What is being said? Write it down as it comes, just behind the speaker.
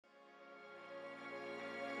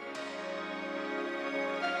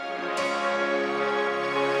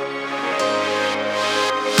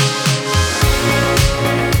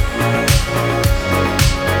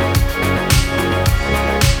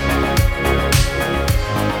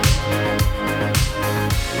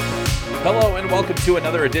Hello and welcome to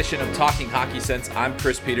another edition of Talking Hockey Sense. I'm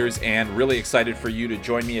Chris Peters and really excited for you to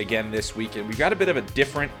join me again this week. And we've got a bit of a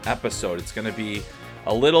different episode. It's going to be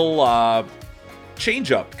a little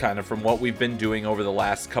change up kind of from what we've been doing over the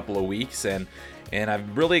last couple of weeks. And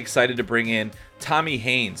I'm really excited to bring in Tommy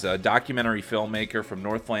Haynes, a documentary filmmaker from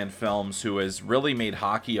Northland Films who has really made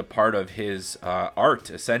hockey a part of his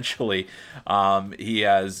art, essentially. He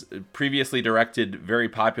has previously directed very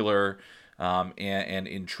popular and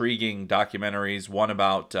intriguing documentaries. One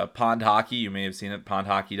about pond hockey. You may have seen it, pond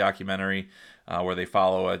hockey documentary, where they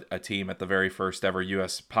follow a team at the very first ever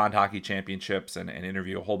U.S. Pond Hockey Championships and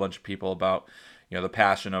interview a whole bunch of people about the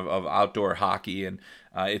passion of outdoor hockey. And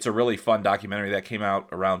it's a really fun documentary that came out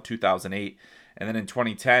around 2008. And then in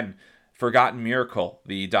 2010, Forgotten Miracle,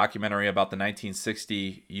 the documentary about the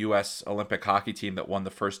 1960 U.S. Olympic hockey team that won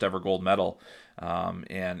the first ever gold medal.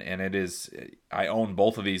 And it is, I own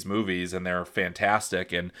both of these movies and they're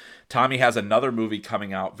fantastic. And Tommy has another movie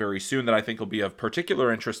coming out very soon that I think will be of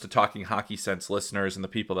particular interest to Talking Hockey Sense listeners and the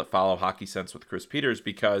people that follow Hockey Sense with Chris Peters,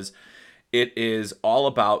 because it is all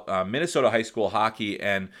about Minnesota high school hockey,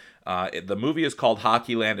 and the movie is called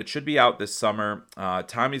Hockeyland. It should be out this summer.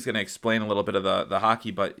 Tommy's going to explain a little bit of the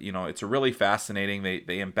hockey, but it's a really fascinating.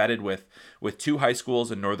 They embedded with two high schools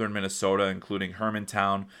in northern Minnesota, including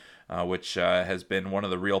Hermantown, which has been one of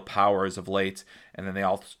the real powers of late, and then they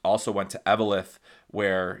also went to Eveleth,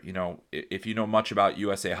 where if you know much about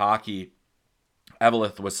USA Hockey,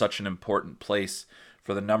 Eveleth was such an important place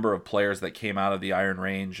for the number of players that came out of the Iron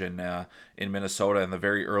Range in Minnesota in the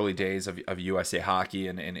very early days of USA Hockey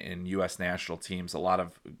and U.S. national teams. A lot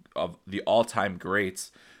of the all-time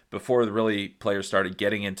greats before really players started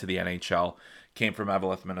getting into the NHL came from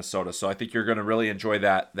Eveleth, Minnesota. So I think you're going to really enjoy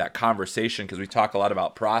that conversation, because we talk a lot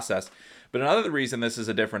about process. But another reason this is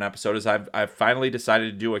a different episode is I've finally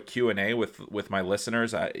decided to do a Q&A with my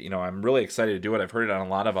listeners. I'm really excited to do it. I've heard it on a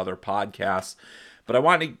lot of other podcasts. But I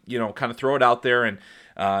want to, kind of throw it out there, and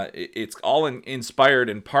it's all inspired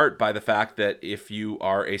in part by the fact that if you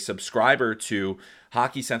are a subscriber to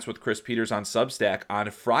Hockey Sense with Chris Peters on Substack, on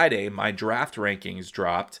Friday, my draft rankings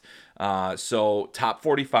dropped. So top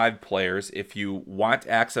 45 players, if you want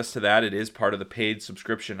access to that, it is part of the paid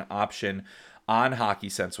subscription option on Hockey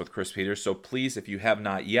Sense with Chris Peters. So please, if you have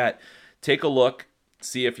not yet, take a look.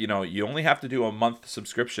 See if you only have to do a month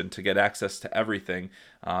subscription to get access to everything.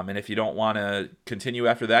 And if you don't want to continue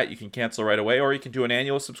after that, you can cancel right away, or you can do an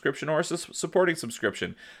annual subscription or a supporting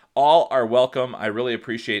subscription. All are welcome. I really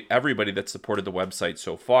appreciate everybody that's supported the website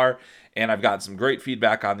so far. And I've gotten some great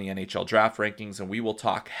feedback on the NHL draft rankings, and we will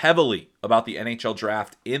talk heavily about the NHL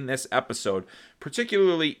draft in this episode,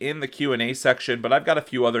 particularly in the Q&A section, but I've got a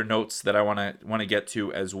few other notes that I want to get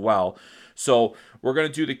to as well. So we're going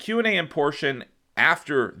to do the Q&A portion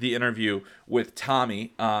after the interview with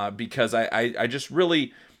Tommy, because I just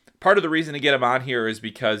really, part of the reason to get him on here is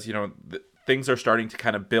because things are starting to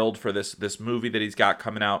kind of build for this movie that he's got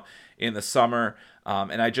coming out in the summer,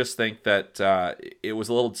 and I just think that it was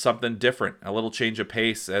a little something different, a little change of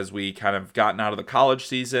pace as we kind of gotten out of the college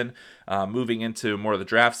season, moving into more of the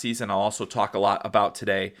draft season. I'll also talk a lot about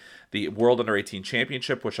today the World Under-18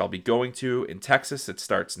 Championship, which I'll be going to in Texas. It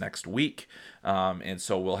starts next week, and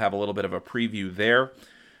so we'll have a little bit of a preview there.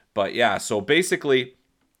 But yeah, so basically,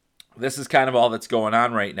 this is kind of all that's going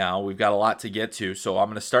on right now. We've got a lot to get to, so I'm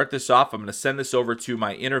going to start this off. I'm going to send this over to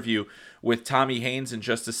my interview with Tommy Haynes in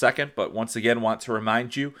just a second, but once again, want to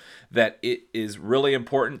remind you that it is really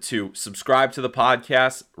important to subscribe to the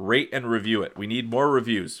podcast, rate and review it. We need more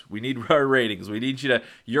reviews. We need more ratings. We need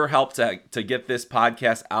your help to get this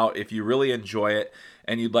podcast out. If you really enjoy it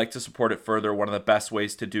and you'd like to support it further, one of the best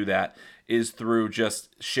ways to do that is through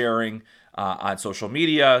just sharing on social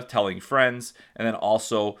media, telling friends, and then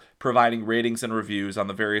also providing ratings and reviews on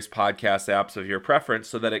the various podcast apps of your preference,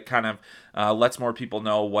 so that it kind of lets more people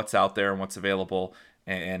know what's out there and what's available.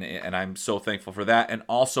 And I'm so thankful for that. And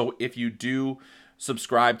also, if you do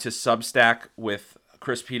subscribe to Substack with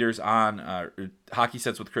Chris Peters on Hockey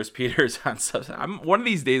Sense with Chris Peters on Substack. I'm one of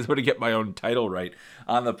these days going to get my own title right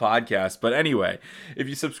on the podcast. But anyway, if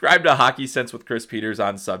you subscribe to Hockey Sense with Chris Peters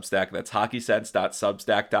on Substack, that's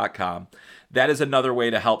hockeysense.substack.com. That is another way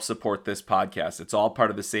to help support this podcast. It's all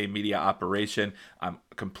part of the same media operation. I'm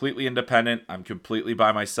completely independent. I'm completely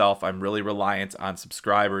by myself. I'm really reliant on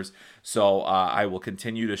subscribers. So I will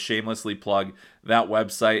continue to shamelessly plug that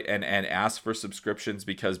website and ask for subscriptions,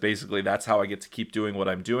 because basically that's how I get to keep doing what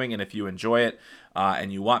I'm doing. And if you enjoy it,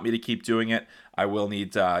 and you want me to keep doing it, I will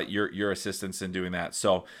need your assistance in doing that.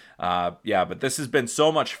 So but this has been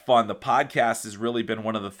so much fun. The podcast has really been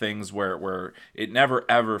one of the things where it never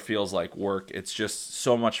ever feels like work. It's just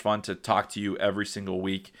so much fun to talk to you every single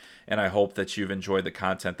week. And I hope that you've enjoyed the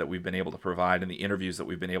content that we've been able to provide and the interviews that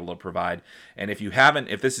we've been able to provide. And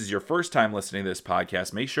if this is your first time listening to this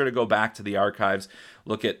podcast, make sure to go back to the archives.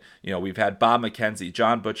 Look at, we've had Bob McKenzie,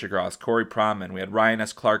 John Butchergross, Corey Promman. We had Ryan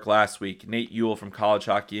S. Clark last week, Nate Ewell from College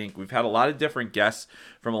Hockey Inc. We've had a lot of different guests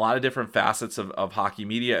from a lot of different facets of hockey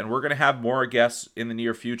media. And we're going to have more guests in the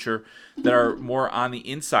near future that are more on the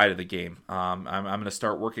inside of the game. I'm going to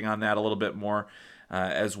start working on that a little bit more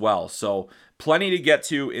as well. So plenty to get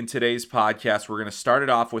to in today's podcast. We're going to start it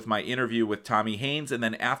off with my interview with Tommy Haynes, and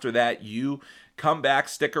then after that, you come back,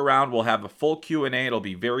 stick around. We'll have a full Q&A. It'll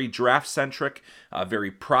be very draft-centric,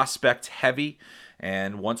 very prospect-heavy.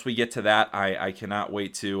 And once we get to that, I cannot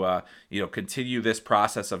wait to continue this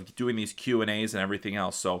process of doing these Q&As and everything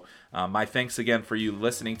else. So my thanks again for you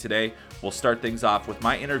listening today. We'll start things off with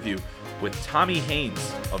my interview with Tommy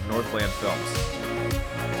Haynes of Northland Films.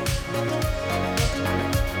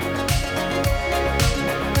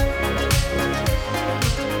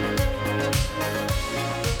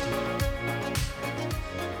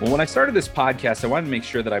 Well, when I started this podcast, I wanted to make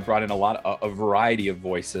sure that I brought in a variety of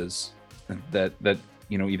voices that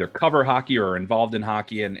either cover hockey or are involved in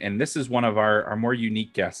hockey, and this is one of our more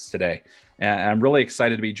unique guests today. And I'm really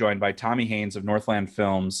excited to be joined by Tommy Haynes of Northland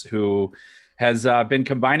Films, who has been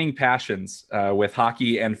combining passions with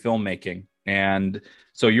hockey and filmmaking. And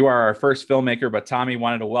so you are our first filmmaker, but Tommy,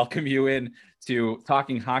 wanted to welcome you in to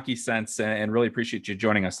Talking Hockey Sense, and really appreciate you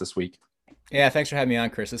joining us this week. Yeah, thanks for having me on,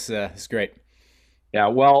 Chris. This is great. Yeah,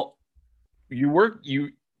 well,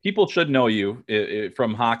 people should know you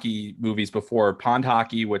from hockey movies before. Pond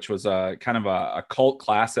Hockey, which was a kind of a cult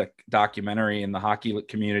classic documentary in the hockey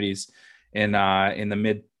communities in the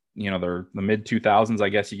mid 2000s, I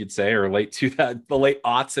guess you could say, or the late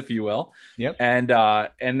aughts, if you will. Yep.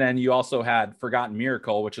 And then you also had Forgotten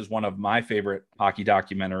Miracle, which is one of my favorite hockey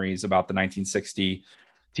documentaries about the 1960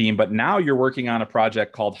 team. But now you're working on a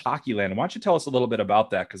project called Hockeyland. Why don't you tell us a little bit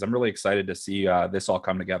about that? Because I'm really excited to see this all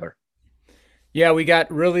come together. Yeah, we got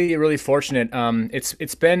really, really fortunate.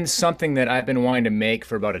 It's been something that I've been wanting to make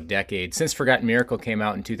for about a decade. Since Forgotten Miracle came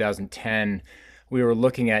out in 2010, we were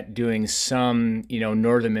looking at doing some,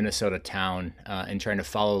 northern Minnesota town and trying to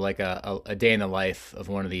follow like a day in the life of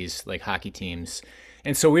one of these like hockey teams.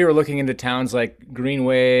 And so we were looking into towns like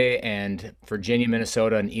Greenway and Virginia,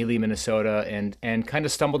 Minnesota, and Ely, Minnesota, and kind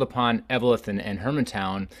of stumbled upon Eveleth and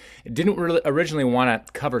Hermantown. It didn't really originally want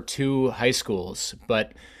to cover two high schools,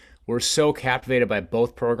 but we're so captivated by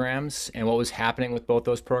both programs and what was happening with both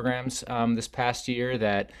those programs this past year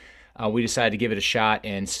that we decided to give it a shot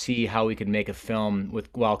and see how we could make a film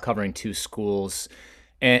while covering two schools.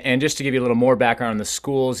 And just to give you a little more background on the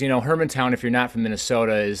schools, Hermantown, if you're not from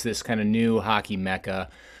Minnesota, is this kind of new hockey mecca.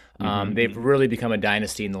 They've really become a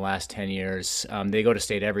dynasty in the last 10 years. They go to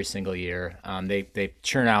state every single year. They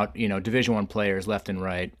churn out, Division I players left and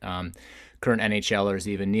right. Current NHLers,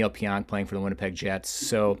 even Neil Pionk playing for the Winnipeg Jets.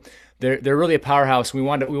 So they're really a powerhouse. We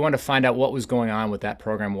wanted to find out what was going on with that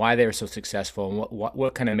program, why they were so successful, and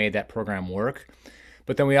what kind of made that program work.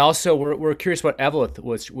 But then we also we're curious about Eveleth,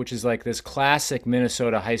 which is like this classic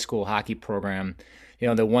Minnesota high school hockey program. They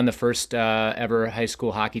won the first ever high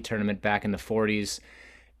school hockey tournament back in the 40s.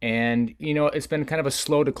 And, it's been kind of a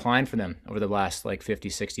slow decline for them over the last like 50,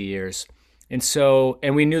 60 years.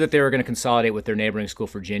 And we knew that they were going to consolidate with their neighboring school,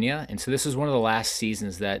 Virginia. And so this is one of the last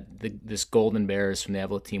seasons that this Golden Bears from the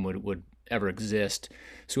Eveleth team would ever exist.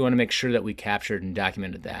 So we want to make sure that we captured and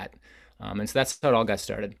documented that. And so that's how it all got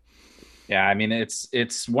started. Yeah, I mean,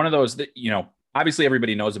 it's one of those that, obviously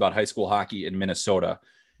everybody knows about high school hockey in Minnesota,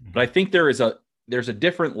 but I think there's a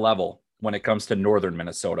different level when it comes to northern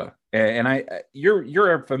Minnesota. And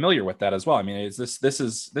you're familiar with that as well. I mean, this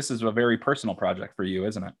is a very personal project for you,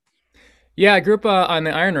 isn't it? Yeah, I grew up on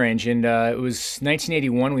the Iron Range, and it was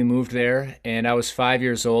 1981 we moved there, and I was 5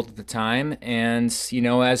 years old at the time. And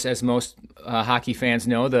as most hockey fans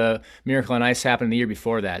know, the Miracle on Ice happened the year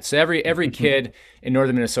before that. So every kid in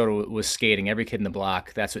northern Minnesota was skating. Every kid in the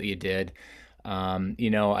block, that's what you did.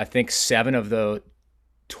 I think 7 of the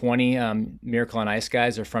 20 Miracle on Ice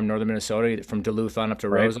guys are from northern Minnesota, from Duluth on up to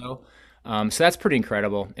Roseau. So that's pretty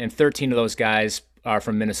incredible. And 13 of those guys are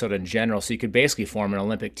from Minnesota in general. So you could basically form an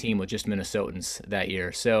Olympic team with just Minnesotans that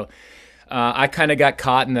year. So I kind of got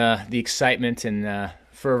caught in the excitement and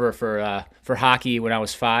fervor for hockey when I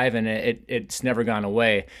was 5, and it's never gone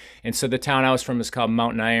away. And so the town I was from is called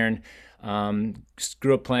Mountain Iron.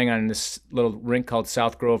 Grew up playing on this little rink called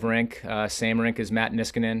South Grove Rink, same rink as Matt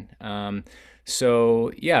Niskanen.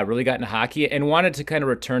 So yeah, really got into hockey and wanted to kind of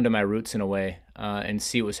return to my roots in a way, and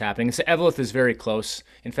see what was happening. So Eveleth is very close.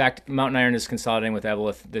 In fact, Mountain Iron is consolidating with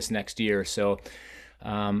Eveleth this next year. So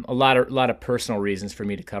a lot of personal reasons for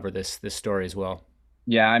me to cover this story as well.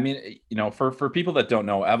 Yeah, I mean, for people that don't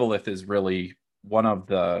know, Eveleth is really one of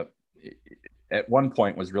the at one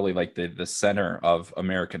point was really like the center of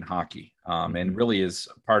American hockey, and really is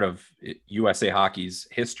part of USA Hockey's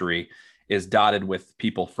history is dotted with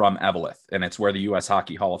people from Eveleth, and it's where the U.S.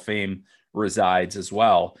 Hockey Hall of Fame resides as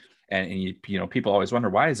well. And people always wonder,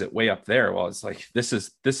 why is it way up there? Well, it's like this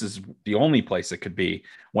is the only place it could be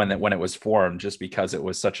when it was formed, just because it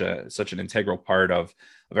was such an integral part of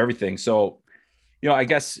everything. So, I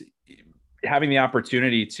guess having the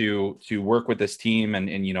opportunity to work with this team, and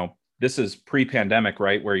this is pre-pandemic,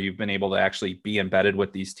 right, where you've been able to actually be embedded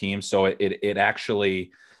with these teams. So it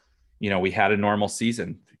actually, we had a normal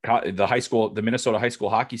season. The Minnesota high school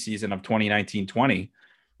hockey season of 2019-20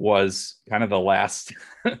 was kind of the last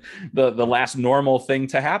the last normal thing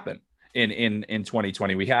to happen in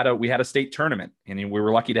 2020. We had a state tournament, and we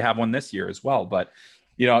were lucky to have one this year as well. But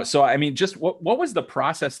so I mean, just what was the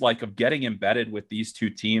process like of getting embedded with these two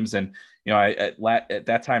teams? And at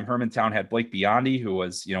that time, Hermantown had Blake Biondi, who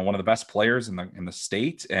was one of the best players in the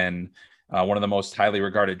state, and one of the most highly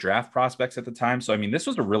regarded draft prospects at the time. So I mean, this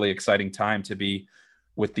was a really exciting time to be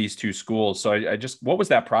with these two schools. So I just, what was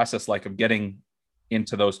that process like of getting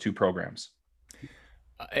into those two programs?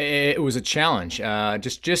 It was a challenge,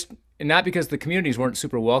 just not because the communities weren't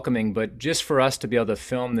super welcoming, but just for us to be able to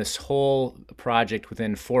film this whole project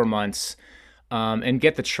within 4 months, and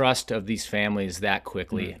get the trust of these families that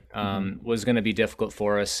quickly, was going to be difficult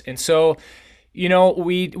for us. And so,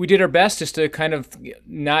 we did our best just to kind of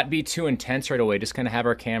not be too intense right away, just kind of have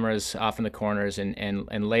our cameras off in the corners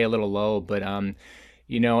and lay a little low. But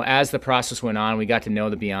as the process went on, we got to know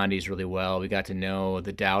the Biondis really well. We got to know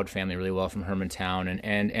the Dowd family really well from Hermantown,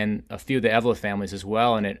 and a few of the Eveleth families as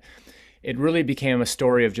well. And it really became a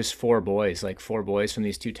story of just four boys from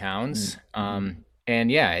these two towns.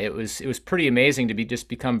 And yeah, it was pretty amazing to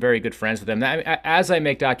become very good friends with them. As I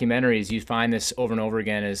make documentaries, you find this over and over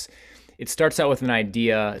again. Is it starts out with an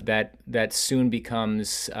idea that soon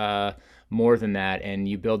becomes more than that, and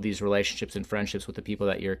you build these relationships and friendships with the people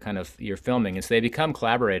that you're filming, and so they become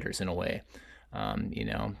collaborators in a way.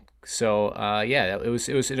 So yeah, it was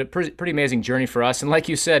a pretty amazing journey for us. And like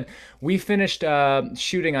you said, we finished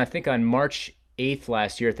shooting, I think, on March 8th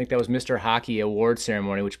last year. I think that was Mr. Hockey award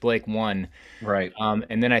ceremony, which Blake won. Right.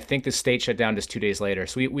 And then I think the state shut down just 2 days later.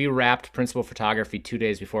 So we wrapped principal photography 2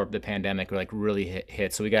 days before the pandemic really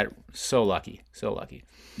hit. So we got so lucky, so lucky.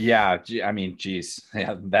 Yeah, I mean, geez,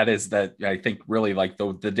 yeah, that. I think really like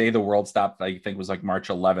the day the world stopped, I think was like March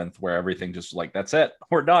 11th, where everything just like, that's it,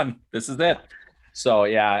 we're done, this is it. So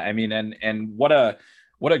yeah, I mean, and what a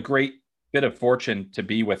great bit of fortune to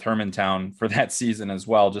be with Hermantown for that season as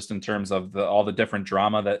well, just in terms of all the different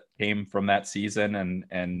drama that came from that season,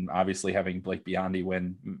 and obviously having Blake Biondi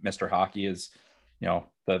win Mr. Hockey is,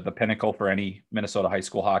 the pinnacle for any Minnesota high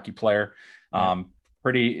school hockey player. Yeah.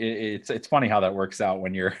 It's funny how that works out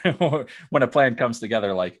when you're when a plan comes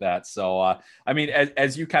together like that. So I mean,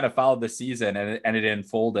 as you kind of followed the season and it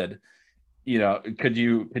unfolded, could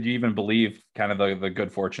you even believe kind of the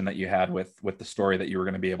good fortune that you had with the story that you were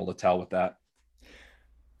going to be able to tell with that?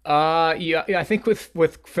 Yeah, I think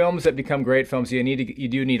with films that become great films, you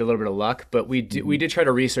do need a little bit of luck, but we did try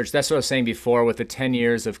to research. That's what I was saying before, with the 10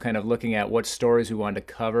 years of kind of looking at what stories we wanted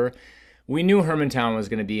to cover. We knew Hermantown was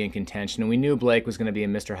going to be in contention, and we knew Blake was going to be a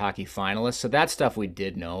Mr. Hockey finalist. So that stuff we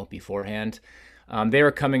did know beforehand. They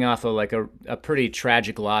were coming off of like a pretty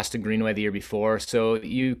tragic loss to Greenway the year before. So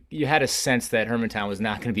you had a sense that Hermantown was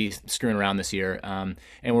not going to be screwing around this year, and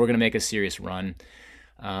we're going to make a serious run.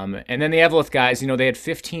 And then the Eveleth guys, they had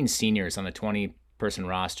 15 seniors on the 20-person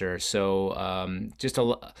roster. So just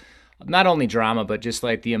not only drama, but just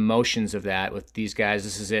like the emotions of that with these guys.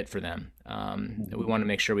 This is it for them. We want to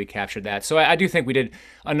make sure we captured that. So I do think we did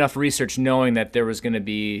enough research knowing that there was going to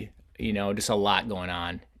be, just a lot going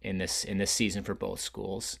on in this season for both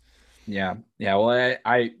schools. Yeah. Well,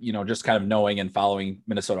 I just kind of knowing and following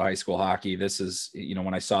Minnesota high school hockey, this is,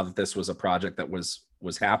 when I saw that this was a project that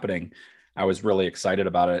was happening, I was really excited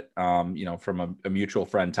about it. From a mutual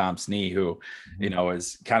friend, Tom Snee, who,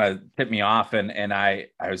 is kind of tipped me off, and I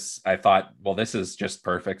thought, well, this is just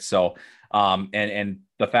perfect. So, and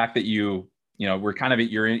the fact that we're kind of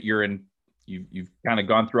you've kind of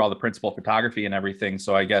gone through all the principal photography and everything.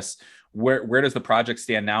 So I guess where does the project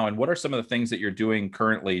stand now, and what are some of the things that you're doing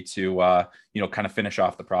currently to kind of finish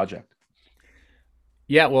off the project?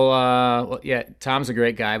 Yeah, Tom's a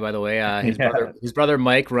great guy, by the way. Yeah, His brother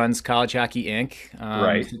Mike runs College Hockey Inc.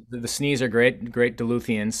 right. The Snees are great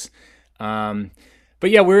Duluthians. Um, but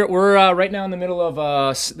yeah, we're right now in the middle of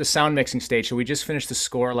the sound mixing stage. So we just finished the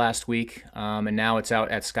score last week, and now it's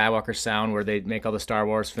out at Skywalker Sound where they make all the Star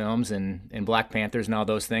Wars films and Black Panthers and all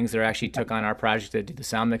those things. They actually took on our project to do the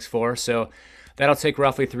sound mix for. So that'll take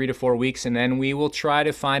roughly 3 to 4 weeks, and then we will try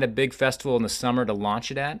to find a big festival in the summer to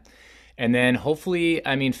launch it at. And then hopefully,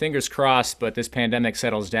 I mean, fingers crossed, but this pandemic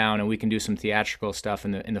settles down and we can do some theatrical stuff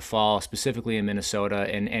in the fall, specifically in Minnesota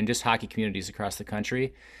and just hockey communities across the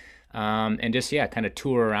country, and just yeah, kind of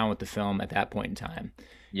tour around with the film at that point in time.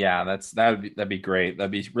 Yeah, that'd be great.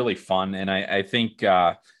 That'd be really fun. And I think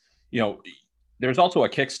you know, there's also a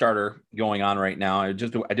Kickstarter going on right now. I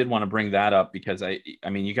did want to bring that up because I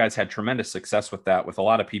mean you guys had tremendous success with that with a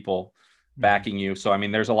lot of people Mhm. backing you. So I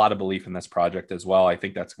mean there's a lot of belief in this project as well. I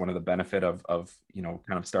think that's one of the benefit of kind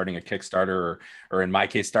of starting a Kickstarter or in my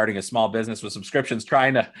case starting a small business with subscriptions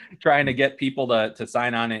trying to get people to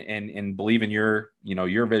sign on and believe in your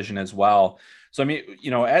vision as well. So I mean,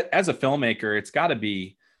 as a filmmaker, it's got to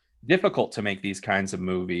be difficult to make these kinds of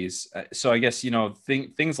movies. So I guess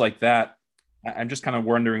things like that. I'm just kind of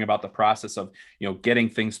wondering about the process of getting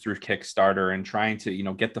things through Kickstarter and trying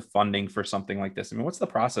to get the funding for something like this. I mean, what's the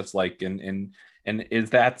process like, and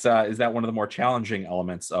is that one of the more challenging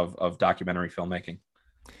elements of documentary filmmaking?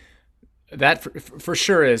 That for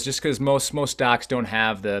sure is just because most docs don't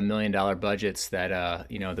have the $1 million budgets that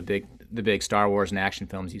the big Star Wars and action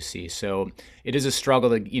films you see. So it is a struggle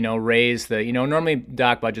to raise the normally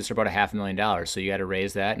doc budgets are about $500,000, so you got to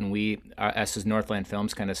raise that, and us as Northland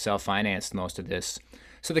Films kind of self financed most of this.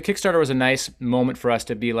 So the Kickstarter was a nice moment for us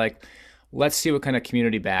to be like, let's see what kind of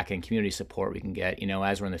community backing, community support we can get,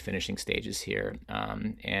 as we're in the finishing stages here.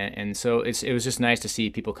 And so it was just nice to see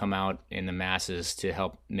people come out in the masses to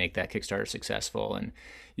help make that Kickstarter successful. And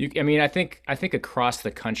I mean, I think across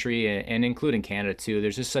the country and including Canada too,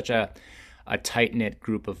 there's just such a tight knit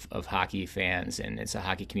group of hockey fans, and it's a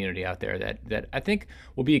hockey community out there that I think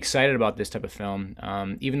will be excited about this type of film.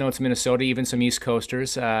 Even though it's Minnesota, even some East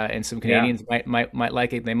Coasters and some Yeah. Canadians might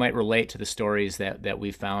like it. They might relate to the stories that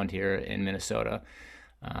we found here in Minnesota.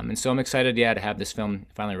 And so I'm excited, yeah, to have this film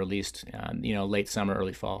finally released. Late summer,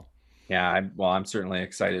 early fall. Yeah, well, I'm certainly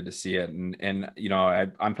excited to see it, and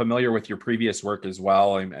I'm familiar with your previous work as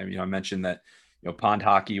well. I mentioned that Pond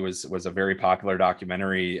Hockey was a very popular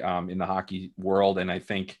documentary in the hockey world, and I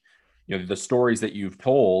think the stories that you've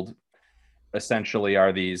told essentially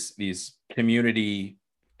are these community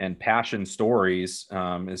and passion stories,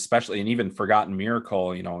 especially and even Forgotten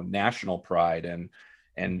Miracle, national pride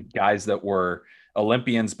and guys that were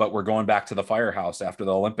Olympians, but were going back to the firehouse after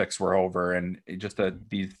the Olympics were over, and just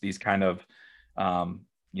these kind of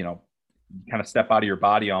you know kind of step out of your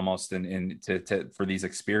body almost and to for these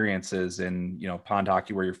experiences and pond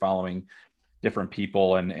hockey where you're following different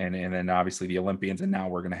people and then obviously the Olympians, and now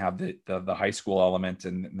we're going to have the high school element,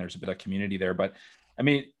 and there's a bit of community there. But I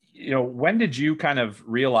mean, when did you kind of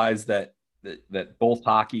realize that both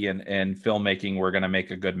hockey and filmmaking were going to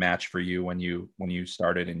make a good match for you when you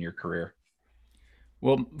started in your career?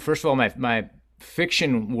 Well, first of all, my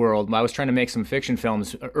fiction world, I was trying to make some fiction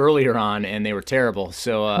films earlier on, and they were terrible.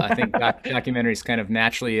 So I think documentaries kind of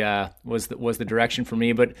naturally was the direction for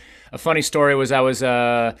me. But a funny story was I was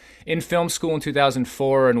in film school in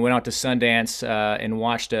 2004 and went out to Sundance and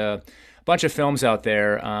watched a bunch of films out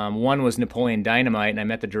there. One was Napoleon Dynamite, and I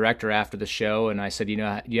met the director after the show, and I said, do you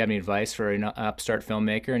have any advice for an upstart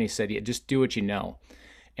filmmaker? And he said, yeah, just do what you know.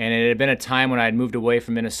 And it had been a time when I had moved away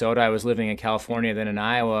from Minnesota. I was living in California, then in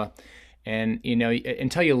Iowa. And,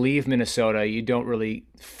 until you leave Minnesota, you don't really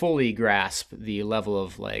fully grasp the level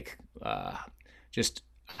of just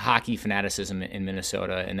hockey fanaticism in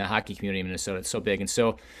Minnesota, and the hockey community in Minnesota. It's so big. And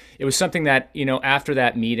so it was something that, after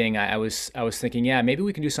that meeting, I was thinking, yeah, maybe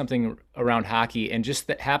we can do something around hockey. And just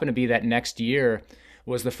that happened to be that next year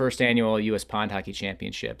was the first annual U.S. Pond Hockey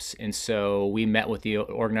Championships. And so we met with the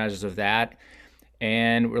organizers of that,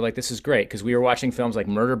 and we're like, this is great, because we were watching films like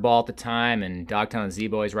Murder Ball at the time and Dogtown and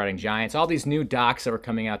Z-Boys Riding Giants, all these new docs that were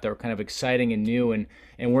coming out that were kind of exciting and new, and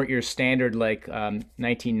weren't your standard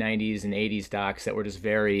 1990s and 80s docs that were just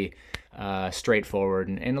very straightforward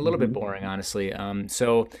and a little bit Mm-hmm. boring, honestly.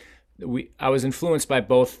 So I was influenced by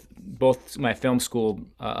both my film school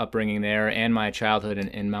upbringing there and my childhood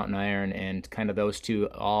in Mountain Iron, and kind of those two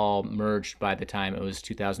all merged by the time it was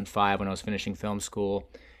 2005 when I was finishing film school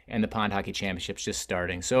and the Pond Hockey Championships just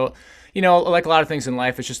starting. So, like a lot of things in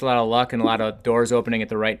life, it's just a lot of luck and a lot of doors opening at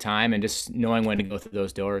the right time and just knowing when to go through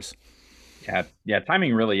those doors. Yeah, yeah,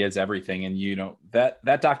 timing really is everything, and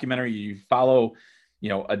that documentary you follow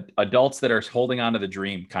adults that are holding on to the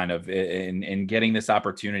dream kind of in getting this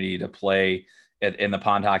opportunity to play in the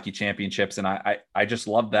Pond Hockey Championships. And I just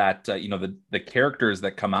love that, the characters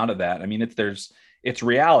that come out of that. I mean, it's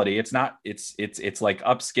reality. It's not, it's like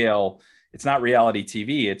upscale. It's not reality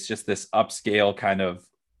TV. It's just this upscale kind of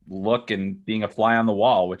look and being a fly on the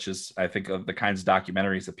wall, which is, I think, of the kinds of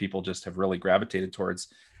documentaries that people just have really gravitated towards,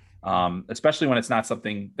 especially when it's not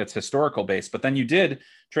something that's historical based. But then you did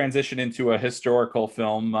transition into a historical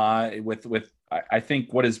film with I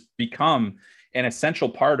think what has become an essential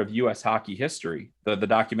part of U.S. hockey history, the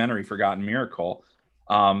documentary Forgotten Miracle,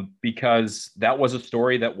 because that was a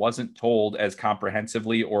story that wasn't told as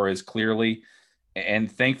comprehensively or as clearly,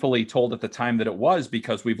 and thankfully told at the time that it was,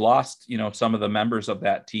 because we've lost, some of the members of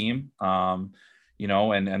that team,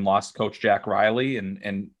 and lost Coach Jack Riley,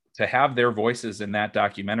 and to have their voices in that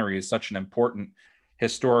documentary is such an important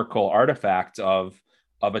historical artifact of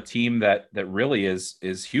a team that really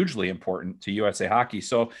is hugely important to USA Hockey.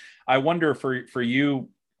 So I wonder for you,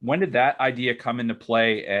 when did that idea come into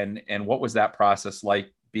play, and what was that process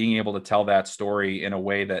like, being able to tell that story in a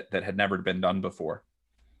way that had never been done before?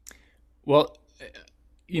 Well,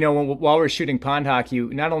 while we were shooting Pond Hockey,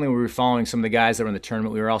 not only were we following some of the guys that were in the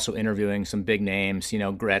tournament, we were also interviewing some big names,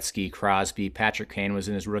 Gretzky, Crosby, Patrick Kane was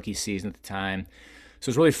in his rookie season at the time. So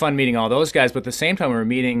it was really fun meeting all those guys. But at the same time, we were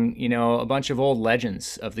meeting, a bunch of old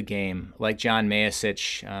legends of the game, like John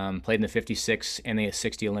Mayasich, played in the 56 and the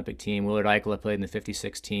 60 Olympic team. Willard Eichel played in the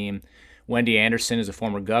 56 team. Wendy Anderson is a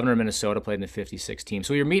former governor of Minnesota, played in the 56 team.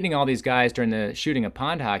 So we were meeting all these guys during the shooting of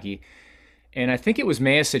Pond Hockey. And I think it was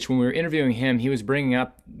Mayasich, when we were interviewing him, he was bringing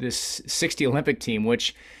up this 60 Olympic team,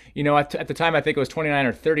 which, at the time, I think it was 29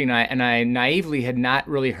 or 39, and I naively had not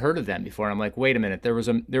really heard of them before. And I'm like, wait a minute, there was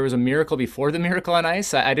a miracle before the Miracle on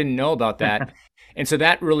Ice? I didn't know about that. And so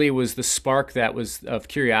that really was the spark that was of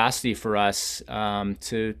curiosity for us,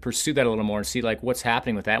 to pursue that a little more and see like what's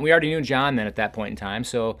happening with that. And we already knew John then at that point in time,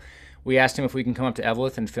 so we asked him if we can come up to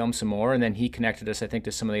Eveleth and film some more, and then he connected us, I think,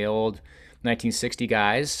 to some of the old 1960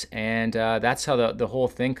 guys, and that's how the whole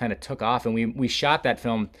thing kind of took off. And we shot that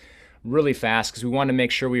film really fast because we wanted to make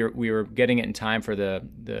sure we were getting it in time for the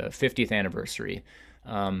 50th anniversary.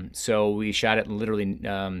 So we shot it in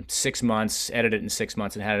literally 6 months, edited it in 6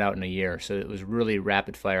 months, and had it out in a year. So it was really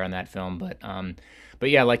rapid fire on that film. But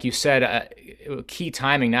yeah, like you said, key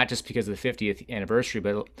timing, not just because of the 50th anniversary,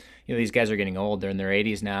 but these guys are getting old. They're in their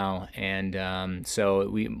 80s now, and so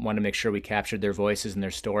we wanted to make sure we captured their voices and their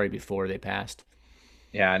story before they passed.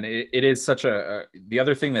 Yeah, and it is such the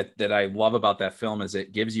other thing that I love about that film is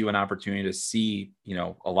it gives you an opportunity to see,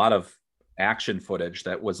 a lot of action footage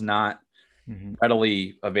that was not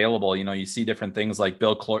readily available. You see different things like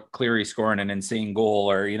Bill Cleary scoring an insane goal,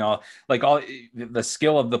 or like all the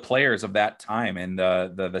skill of the players of that time, and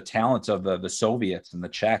the talents of the Soviets and the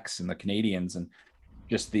Czechs and the Canadians, and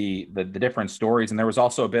just the different stories. And there was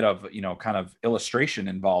also a bit of kind of illustration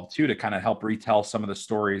involved too, to kind of help retell some of the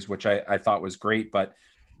stories, which I thought was great. But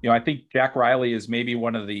I think Jack Riley is maybe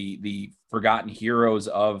one of the forgotten heroes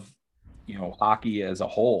of hockey as a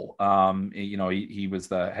whole. He was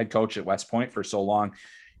the head coach at West Point for so long,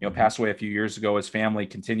 passed away a few years ago. His family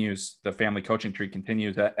continues, the family coaching tree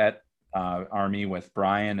continues at Army with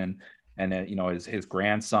Brian, and his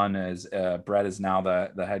grandson is Brett is now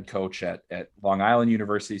the head coach at Long Island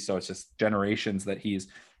University. So it's just generations that he's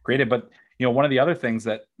created. But one of the other things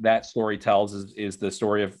that story tells is the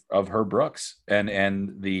story of Herb Brooks,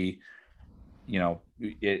 and the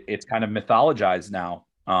it's kind of mythologized now.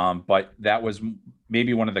 But that was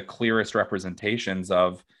maybe one of the clearest representations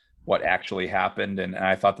of what actually happened. And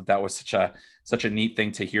I thought that was such a neat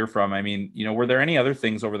thing to hear from. I mean, were there any other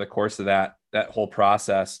things over the course of that whole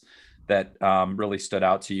process that really stood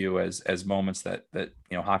out to you as moments that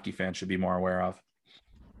hockey fans should be more aware of?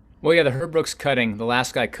 Well, yeah, the Herb Brooks cutting, the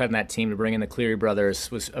last guy cutting that team to bring in the Cleary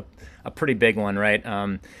brothers, was a pretty big one, right?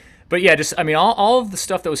 But yeah, just, I mean, all of the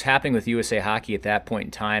stuff that was happening with USA Hockey at that point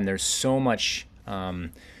in time, there's so much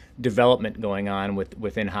development going on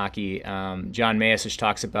within hockey. John Mayasich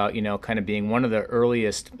talks about, kind of being one of the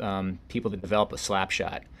earliest people to develop a slap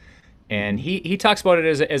shot. And he talks about it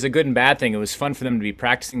as a good and bad thing. It was fun for them to be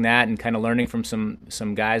practicing that and kind of learning from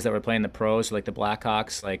some guys that were playing the pros, like the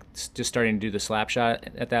Blackhawks, like just starting to do the slap shot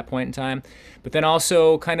at that point in time. But then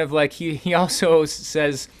also kind of like he also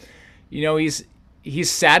says,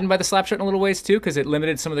 he's saddened by the slap shot in a little ways too, because it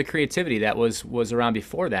limited some of the creativity that was around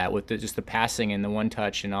before that, with just the passing and the one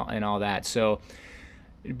touch and all that. So,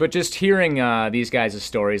 but just hearing these guys'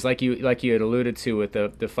 stories, like you had alluded to with the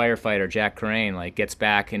firefighter Jack Crane, like gets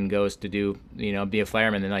back and goes to do be a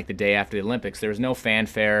fireman, then like the day after the Olympics, there was no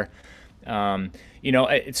fanfare.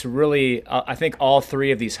 It's really, I think all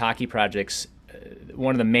three of these hockey projects,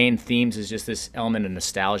 one of the main themes is just this element of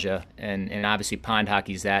nostalgia. And obviously, pond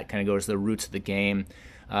hockey's that kind of goes to the roots of the game.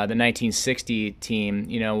 The 1960 team,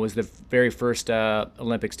 was the very first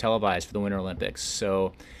Olympics televised for the Winter Olympics.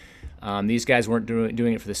 So these guys weren't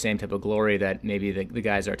doing it for the same type of glory that maybe the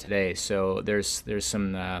guys are today. So there's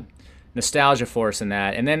some nostalgia for us in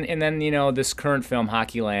that. And then this current film,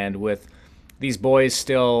 Hockeyland, with these boys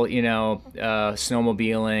still,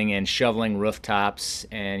 snowmobiling and shoveling rooftops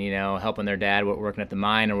and, helping their dad working at the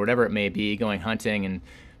mine or whatever it may be, going hunting and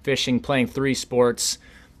fishing, playing three sports.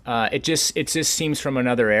 It just seems from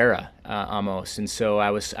another era almost. And so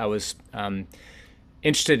I was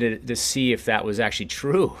interested to see if that was actually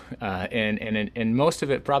true. And most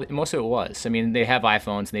of it was. I mean, they have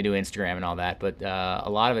iPhones and they do Instagram and all that, but a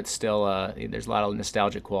lot of it's still, there's a lot of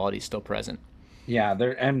nostalgic quality still present. Yeah,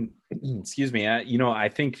 there and excuse me. I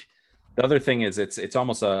think the other thing is it's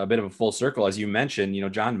almost a bit of a full circle, as you mentioned.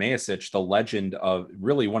 John Mayasich, the legend of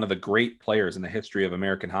really one of the great players in the history of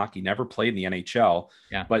American hockey, never played in the NHL.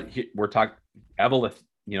 Yeah. But we're talking Eveleth.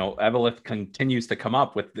 Eveleth continues to come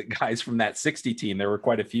up with the guys from that 60 team. There were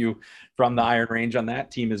quite a few from the Iron Range on that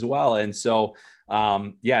team as well, and so.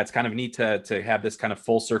 It's kind of neat to have this kind of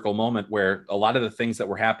full circle moment where a lot of the things that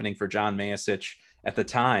were happening for John Mayasich at the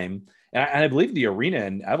time, and I believe the arena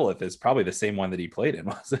in Eveleth is probably the same one that he played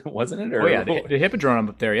in, wasn't it? Oh yeah, the Hippodrome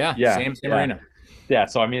up there, yeah, yeah, same yeah. arena. Yeah.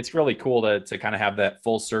 So I mean, it's really cool to kind of have that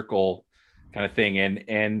full circle kind of thing.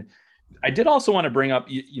 And I did also want to bring up,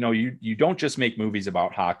 you don't just make movies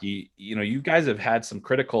about hockey. You guys have had some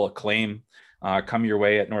critical acclaim come your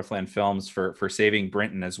way at Northland Films for Saving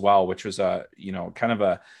Brinton as well, which was kind of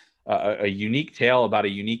a unique tale about a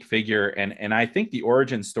unique figure. And I think the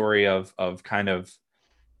origin story of kind of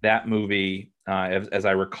that movie, as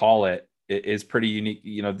I recall it, is pretty unique.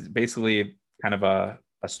 Basically kind of a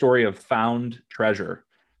story of found treasure,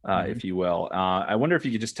 if you will. I wonder if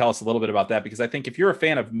you could just tell us a little bit about that, because I think if you're a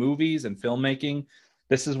fan of movies and filmmaking,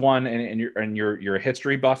 this is one, and you're a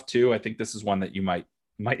history buff too. I think this is one that you might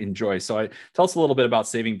enjoy. So tell us a little bit about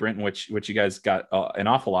Saving Brinton, which you guys got an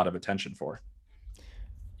awful lot of attention for.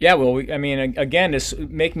 Yeah, well, again, just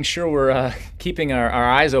making sure we're keeping our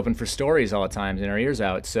eyes open for stories all the time and our ears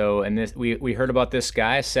out. So, and we heard about this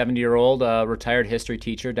guy, a 70-year-old retired history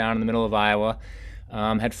teacher down in the middle of Iowa,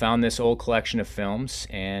 had found this old collection of films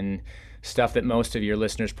and stuff that most of your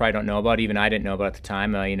listeners probably don't know about. Even I didn't know about at the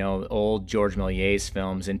time. Old George Méliès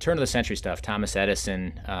films and turn of the century stuff. Thomas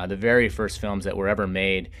Edison, the very first films that were ever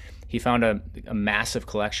made. He found a massive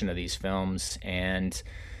collection of these films and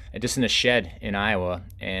just in a shed in Iowa,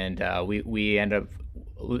 and we ended up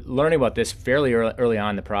learning about this fairly early on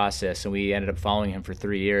in the process, and we ended up following him for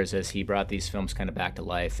 3 years as he brought these films kind of back to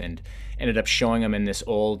life and ended up showing them in this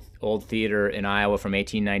old theater in Iowa from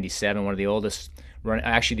 1897, one of the oldest,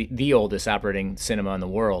 actually the oldest operating cinema in the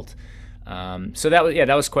world. So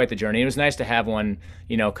that was quite the journey. It was nice to have one,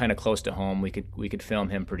 kind of close to home. We could film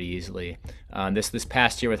him pretty easily. This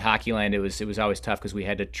past year with Hockeyland, it was always tough because we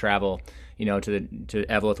had to travel, to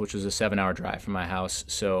Eveleth, which was a 7-hour drive from my house.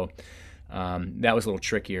 So that was a little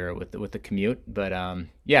trickier with the commute. But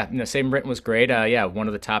Saving Brinton was great. One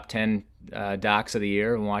of the top 10 docs of the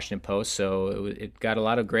year in Washington Post. So it got a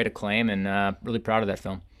lot of great acclaim, and really proud of that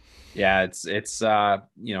film. Yeah, it's I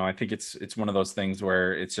think it's one of those things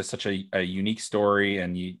where it's just such a unique story,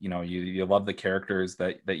 and you love the characters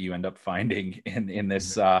that you end up finding in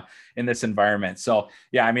this environment. So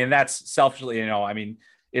yeah, I mean, that's selfishly,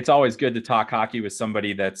 it's always good to talk hockey with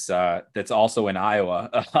somebody that's also in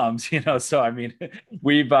Iowa. So I mean,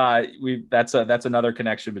 we've that's another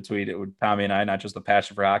connection between it with Tommy and I, not just the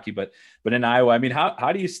passion for hockey, but in Iowa. I mean,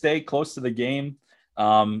 how do you stay close to the game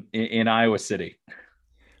in Iowa City?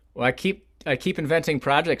 Well, I keep inventing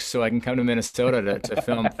projects so I can come to Minnesota to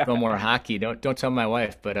film more hockey. Don't tell my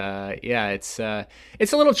wife, but it's a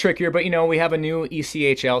little trickier. But we have a new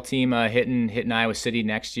ECHL team hitting Iowa City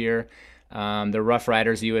next year. The Rough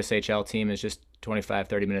Riders, the USHL team, is just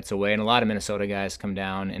 25-30 minutes away, and a lot of Minnesota guys come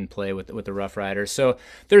down and play with the Rough Riders. So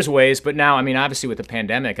there's ways, but now, obviously with the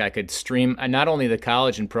pandemic, I could stream not only the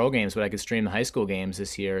college and pro games, but I could stream the high school games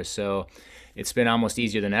this year. So it's been almost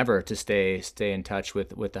easier than ever to stay in touch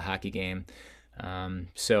with the hockey game.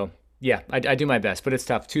 I do my best, but it's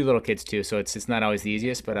tough. 2 little kids too, so it's not always the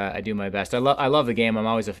easiest, but I do my best. I love the game.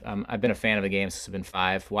 I've been a fan of the game since I've been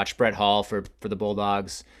 5. Watched Brett Hall for the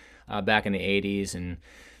Bulldogs back in the 80s, and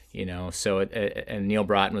and Neil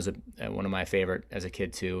Broughton was one of my favorite as a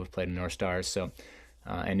kid too. Played in North Stars, so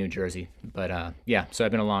in New Jersey. But so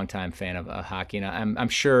I've been a long time fan of hockey, and I'm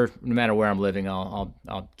sure no matter where I'm living, I'll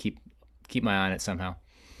keep my eye on it somehow.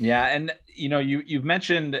 Yeah, and you've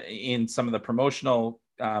mentioned in some of the promotional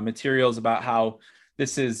materials about how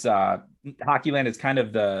this is Hockeyland is kind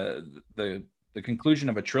of the conclusion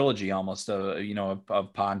of a trilogy almost,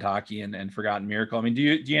 of Pond Hockey and Forgotten Miracle. I mean, do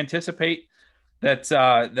you anticipate that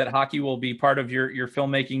that hockey will be part of your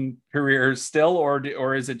filmmaking career still,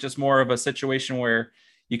 or is it just more of a situation where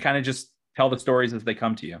you kind of just tell the stories as they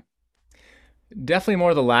come to you? Definitely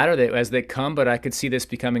more the latter as they come, but I could see this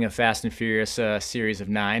becoming a Fast and Furious series of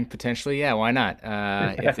 9 potentially. Yeah, why not?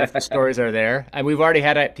 If the stories are there, we've already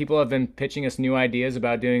had people have been pitching us new ideas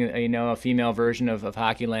about doing a female version of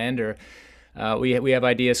Hockeyland, or we have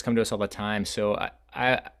ideas come to us all the time. So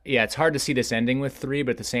yeah, it's hard to see this ending with 3,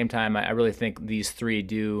 but at the same time, I really think these 3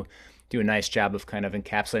 do a nice job of kind of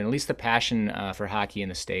encapsulating at least the passion for hockey in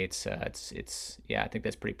the States. It's yeah, I think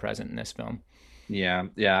that's pretty present in this film. Yeah.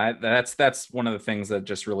 That's one of the things that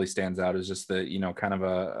just really stands out is just the kind of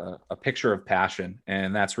a picture of passion,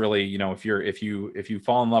 and that's really if you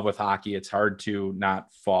fall in love with hockey, it's hard to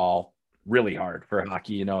not fall really hard for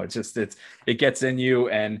hockey. It gets in you,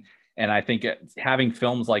 and I think having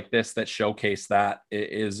films like this that showcase that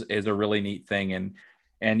is a really neat thing, and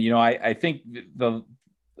I think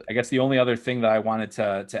I guess the only other thing that I wanted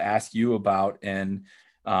to ask you about, and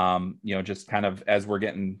just kind of as we're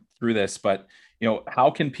getting through this, but how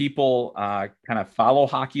can people kind of follow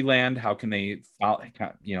Hockeyland? How can they follow,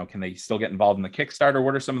 can they still get involved in the Kickstarter?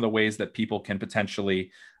 What are some of the ways that people can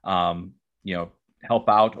potentially help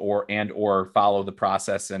out or follow the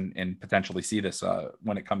process and potentially see this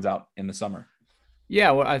when it comes out in the summer? Yeah,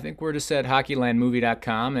 well, I think we're just at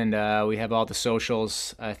hockeylandmovie.com, and we have all the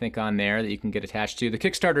socials, I think, on there that you can get attached to. The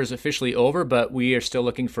Kickstarter is officially over, but we are still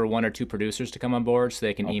looking for 1 or 2 producers to come on board, so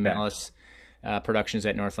they can Okay. email us productions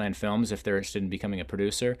at Northland Films if they're interested in becoming a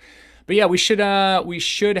producer. But yeah, we should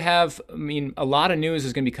have. I mean, a lot of news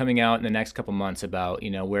is going to be coming out in the next couple months about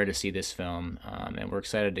where to see this film, and we're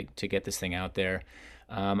excited to get this thing out there.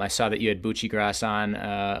 I saw that you had Bucci Grass on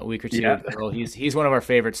a week or two Yeah. ago. He's one of our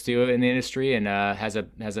favorites too in the industry, and has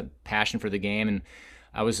a passion for the game. And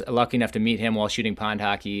I was lucky enough to meet him while shooting pond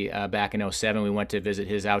hockey back in '07. We went to visit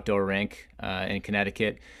his outdoor rink in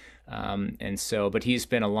Connecticut. But he's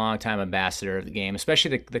been a long time ambassador of the game,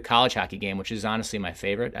 especially the college hockey game, which is honestly my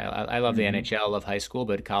favorite. I love the Mhm. NHL, love high school,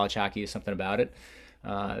 but college hockey is something about it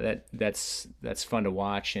that's fun to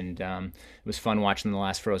watch. And it was fun watching the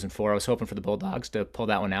last Frozen Four. I was hoping for the Bulldogs to pull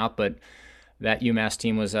that one out, but that UMass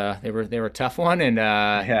team was they were a tough one, and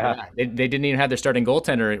Yeah. yeah, they didn't even have their starting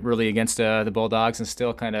goaltender really against the Bulldogs, and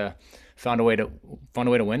still kind of found a way to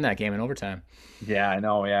win that game in overtime. Yeah, I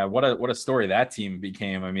know. Yeah, what a story that team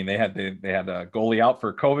became. I mean, they had a goalie out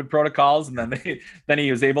for COVID protocols, and then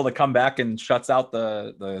he was able to come back and shuts out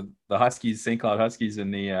the Huskies, St. Cloud Huskies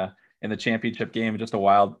in the championship game. Just a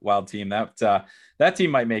wild team. That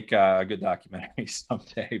team might make a good documentary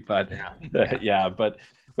someday. But Yeah, yeah. yeah, but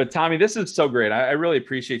Tommy, this is so great. I really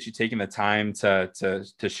appreciate you taking the time to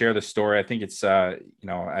share the story. I think it's I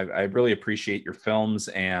really appreciate your films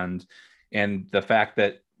and the fact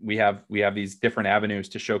that we have these different avenues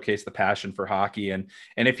to showcase the passion for hockey. And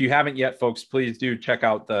if you haven't yet, folks, please do check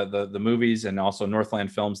out the movies, and also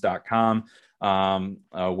northlandfilms.com,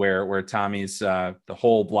 where Tommy's the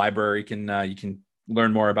whole library you can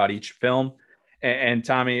learn more about each film. And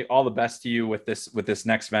Tommy, all the best to you with this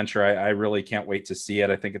next venture. I really can't wait to see it.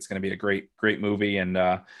 I think it's going to be a great movie, and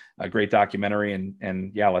a great documentary.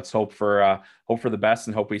 And yeah, let's hope for the best,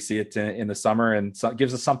 and hope we see it in the summer, and so it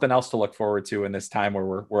gives us something else to look forward to in this time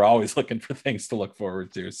where we're always looking for things to look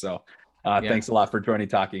forward to. So Yeah. thanks a lot for joining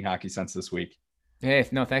Talking Hockey Sense this week. Hey,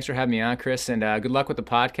 no, thanks for having me on, Chris, and good luck with the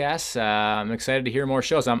podcast. I'm excited to hear more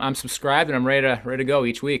shows. I'm subscribed, and I'm ready to go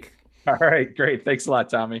each week. All right, great. Thanks a lot,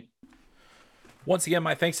 Tommy. Once again,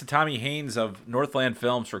 my thanks to Tommy Haynes of Northland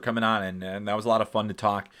Films for coming on, and that was a lot of fun to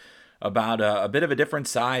talk about a bit of a different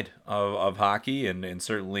side of hockey, and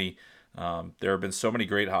certainly there have been so many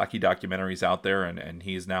great hockey documentaries out there, and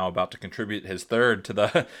he's now about to contribute his third to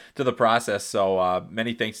the to the process. So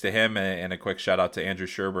many thanks to him, and a quick shout out to Andrew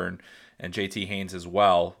Sherburne and JT Haynes as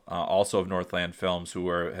well, also of Northland Films, who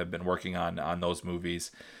have been working on those movies,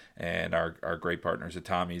 and are great partners at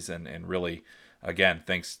Tommy's, and really, again,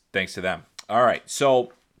 thanks to them. All right,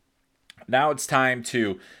 so now it's time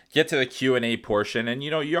to get to the Q&A portion, and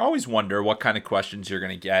you always wonder what kind of questions you're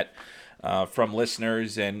going to get from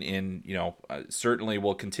listeners, and certainly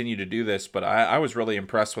we'll continue to do this, but I was really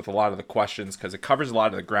impressed with a lot of the questions, because it covers a lot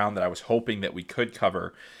of the ground that I was hoping that we could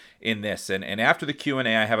cover in this. And after the Q&A,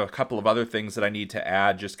 I have a couple of other things that I need to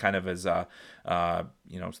add, just kind of as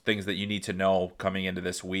things that you need to know coming into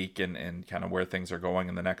this week, and kind of where things are going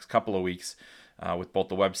in the next couple of weeks with both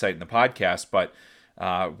the website and the podcast. But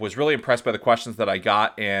Was really impressed by the questions that I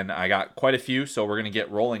got, and I got quite a few, so we're going to get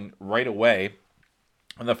rolling right away.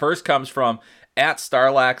 And the first comes from at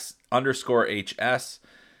Starlax_HS.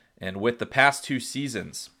 And with the past 2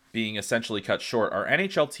 seasons being essentially cut short, are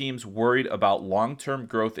NHL teams worried about long-term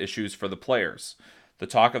growth issues for the players? The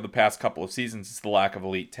talk of the past couple of seasons is the lack of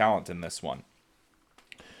elite talent in this one.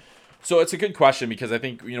 So it's a good question, because I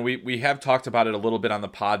think, we have talked about it a little bit on the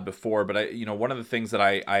pod before, but one of the things that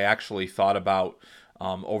I actually thought about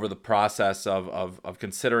over the process of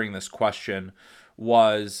considering this question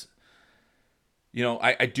was,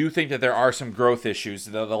 I do think that there are some growth issues.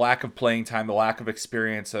 The lack of playing time, the lack of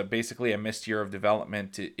experience, basically a missed year of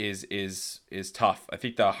development is tough. I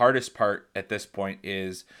think the hardest part at this point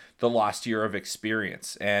is the lost year of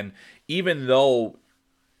experience. And even though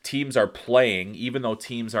teams are playing, even though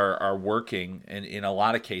teams are working, and in a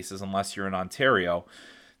lot of cases, unless you're in Ontario,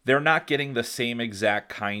 they're not getting the same exact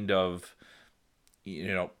kind of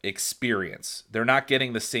experience. They're not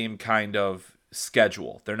getting the same kind of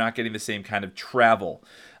schedule. They're not getting the same kind of travel.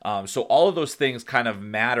 So all of those things kind of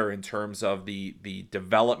matter in terms of the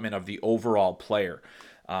development of the overall player.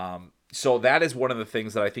 So that is one of the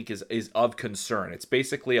things that I think is of concern. It's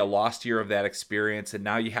basically a lost year of that experience, and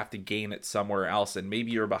now you have to gain it somewhere else. And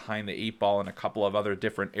maybe you're behind the 8 ball in a couple of other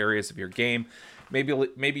different areas of your game.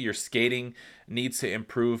 Maybe your skating needs to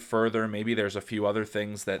improve further. Maybe there's a few other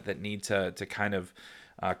things that need to kind of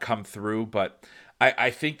come through. But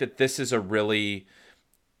I think that this is a really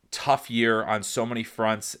tough year on so many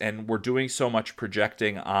fronts, and we're doing so much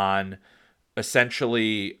projecting on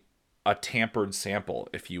essentially a tampered sample,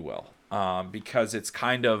 if you will, because it's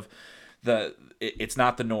kind of it's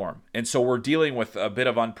not the norm. And so we're dealing with a bit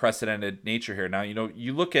of unprecedented nature here. Now,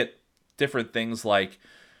 you look at different things like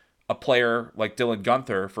a player like Dylan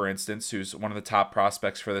Guenther, for instance, who's one of the top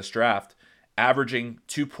prospects for this draft, averaging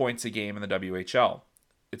 2 points a game in the WHL.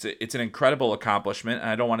 It's an incredible accomplishment, and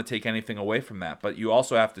I don't want to take anything away from that. But you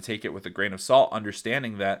also have to take it with a grain of salt,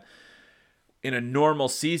 understanding that in a normal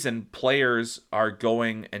season, players are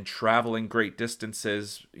going and traveling great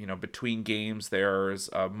distances, between games. There's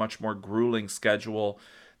a much more grueling schedule.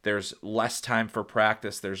 There's less time for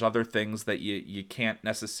practice. There's other things that you can't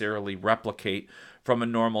necessarily replicate from a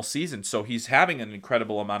normal season. So he's having an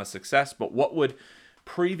incredible amount of success. But what would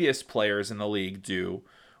previous players in the league do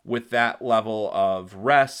with that level of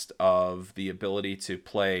rest, of the ability to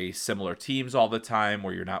play similar teams all the time,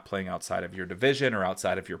 where you're not playing outside of your division or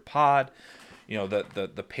outside of your pod?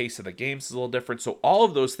 The pace of the games is a little different. So all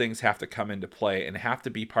of those things have to come into play and have to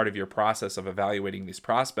be part of your process of evaluating these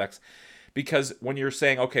prospects. Because when you're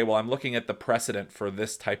saying, okay, well, I'm looking at the precedent for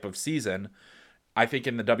this type of season, I think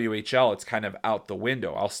in the WHL, it's kind of out the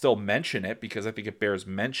window. I'll still mention it because I think it bears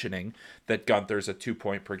mentioning that Guenther's a 2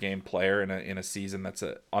 point per game player in a season that's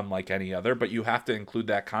unlike any other. But you have to include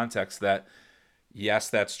that context that, yes,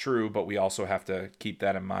 that's true, but we also have to keep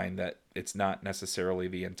that in mind that it's not necessarily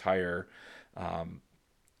the entire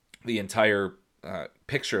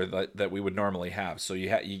picture that we would normally have. So you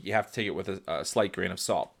have to take it with a slight grain of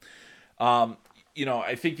salt.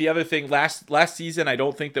 I think the other thing, last season, I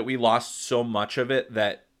don't think that we lost so much of it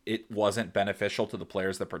that it wasn't beneficial to the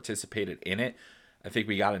players that participated in it. I think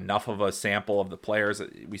we got enough of a sample of the players.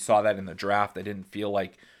 We saw that in the draft. I didn't feel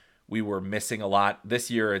like we were missing a lot.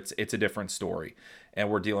 This year, it's a different story,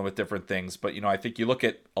 and we're dealing with different things. But, I think you look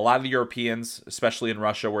at a lot of the Europeans, especially in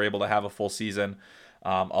Russia, were able to have a full season.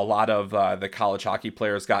 A lot of the college hockey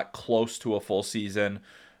players got close to a full season.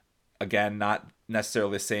 Again, not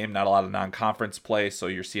necessarily the same, not a lot of non-conference play, so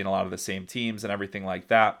you're seeing a lot of the same teams and everything like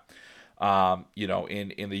that. In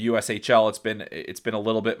the USHL, it's been a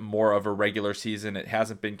little bit more of a regular season. It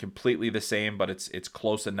hasn't been completely the same, but it's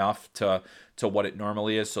close enough to what it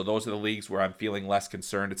normally is. So those are the leagues where I'm feeling less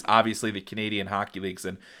concerned. It's obviously the Canadian hockey leagues,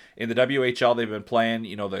 and in the WHL they've been playing.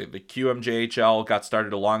 The QMJHL got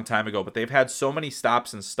started a long time ago, but they've had so many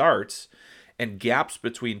stops and starts and gaps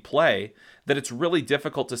between play that it's really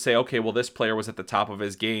difficult to say, okay, well, this player was at the top of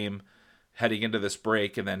his game heading into this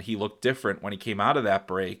break, and then he looked different when he came out of that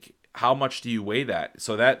break. How much do you weigh that?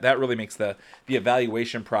 So that really makes the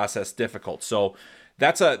evaluation process difficult. So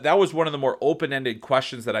that was one of the more open-ended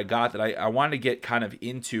questions that I got that I wanted to get kind of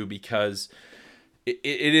into, because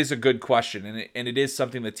it is a good question, and it is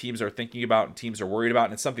something that teams are thinking about and teams are worried about,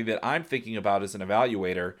 and it's something that I'm thinking about as an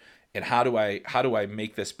evaluator. And how do I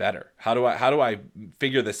make this better? How do I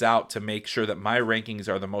figure this out to make sure that my rankings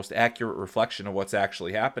are the most accurate reflection of what's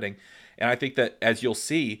actually happening? And I think that, as you'll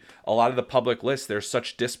see, a lot of the public lists, there's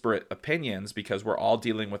such disparate opinions because we're all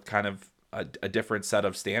dealing with kind of a different set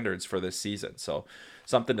of standards for this season. So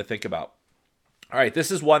something to think about. All right,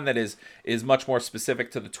 this is one that is much more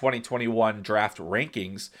specific to the 2021 draft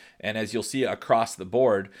rankings, and as you'll see across the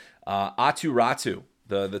board, Aatu Ratu,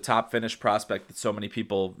 the top Finnish prospect that so many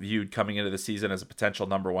people viewed coming into the season as a potential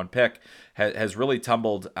number one pick, has really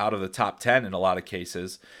tumbled out of the top 10 in a lot of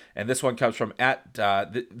cases. And this one comes from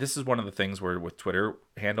this is one of the things where with Twitter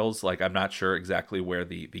handles, like I'm not sure exactly where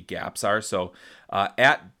the gaps are. So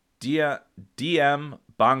at DM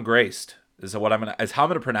Bongraced is how I'm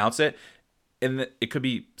gonna pronounce it. It could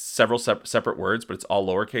be several separate words, but it's all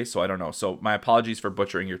lowercase, so I don't know. So my apologies for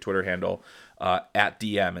butchering your Twitter handle. At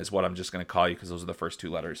DM is what I'm just going to call you because those are the first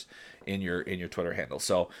two letters in your Twitter handle.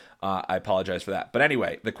 So I apologize for that. But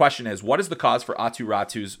anyway, the question is, what is the cause for Aatu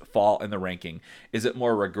Ratu's fall in the ranking? Is it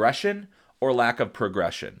more regression or lack of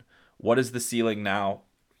progression? What is the ceiling now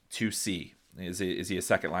to see? Is he a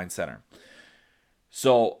second line center?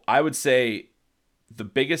 So I would say the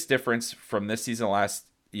biggest difference from this season to last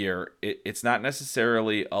year, it's not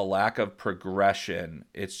necessarily a lack of progression.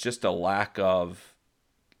 It's just a lack of.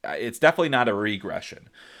 It's definitely not a regression.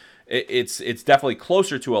 It's definitely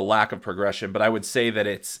closer to a lack of progression. But I would say that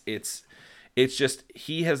it's just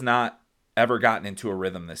he has not ever gotten into a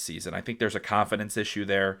rhythm this season. I think there's a confidence issue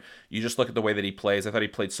there. You just look at the way that he plays. I thought he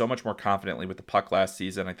played so much more confidently with the puck last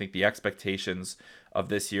season. I think the expectations of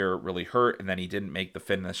this year really hurt, and then he didn't make the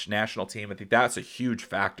Finnish national team. I think that's a huge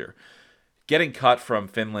factor. Getting cut from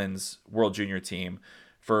Finland's World Junior team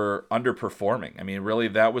for underperforming. I mean, really,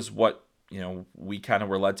 that was what we kind of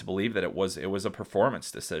were led to believe, that it was a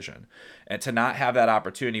performance decision, and to not have that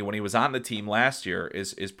opportunity when he was on the team last year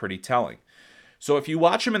is pretty telling. So if you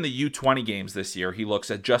watch him in the U20 games this year, he looks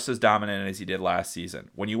at just as dominant as he did last season.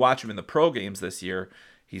 When you watch him in the pro games this year,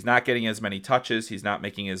 he's not getting as many touches. He's not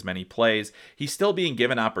making as many plays. He's still being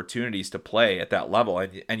given opportunities to play at that level.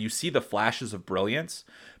 And you see the flashes of brilliance,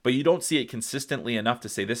 but you don't see it consistently enough to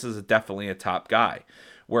say this is definitely a top guy.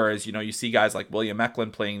 Whereas, you see guys like William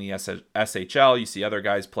Eklund playing the SHL. You see other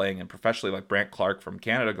guys playing in professionally like Brant Clark from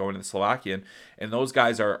Canada going to the Slovakian. And those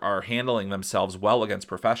guys are handling themselves well against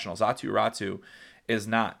professionals. Aatu Ratu is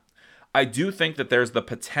not. I do think that there's the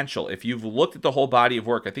potential. If you've looked at the whole body of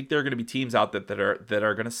work, I think there are going to be teams out that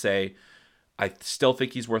are going to say, I still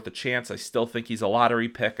think he's worth a chance. I still think he's a lottery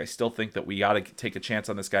pick. I still think that we got to take a chance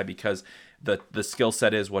on this guy because the skill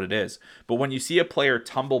set is what it is. But when you see a player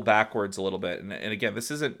tumble backwards a little bit, and again,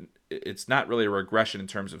 it's not really a regression in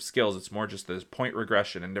terms of skills. It's more just this point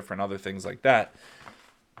regression and different other things like that.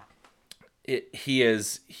 He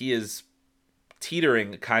is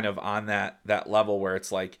teetering kind of on that level where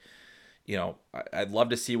it's like, I'd love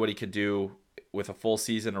to see what he could do with a full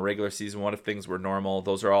season, a regular season. What if things were normal?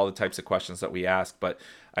 Those are all the types of questions that we ask. But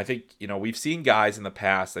I think, we've seen guys in the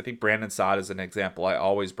past. I think Brandon Saad is an example I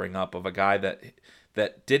always bring up of a guy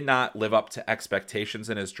that did not live up to expectations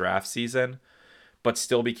in his draft season, but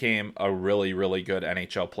still became a really, really good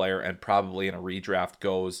NHL player, and probably in a redraft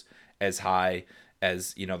goes as high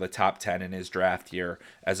as the top 10 in his draft year,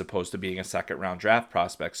 as opposed to being a second round draft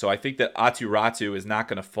prospect. So I think that Aatu Ratu is not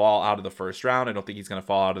going to fall out of the first round. I don't think he's going to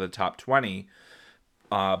fall out of the top 20.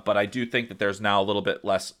 But I do think that there's now a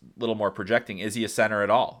little more projecting. Is he a center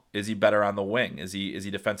at all? Is he better on the wing? Is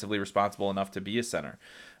he defensively responsible enough to be a center?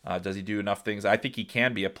 Does he do enough things? I think he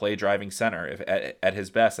can be a play driving center at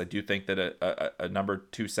his best. I do think that a number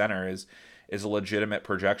 2 center is a legitimate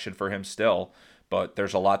projection for him still. But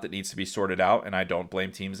there's a lot that needs to be sorted out, and I don't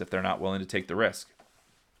blame teams if they're not willing to take the risk.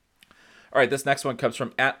 All right, this next one comes from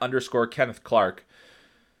 @_Kenneth Clark.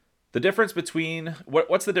 The difference between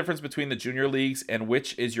what's the difference between the junior leagues, and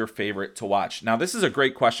which is your favorite to watch? Now, this is a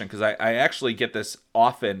great question because I actually get this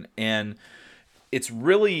often, and it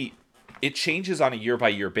changes on a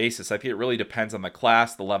year-by-year basis. I think it really depends on the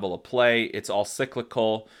class, the level of play. It's all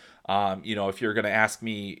cyclical. If you're going to ask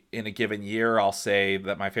me in a given year, I'll say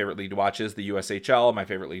that my favorite league to watch is the USHL. My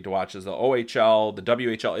favorite league to watch is the OHL, the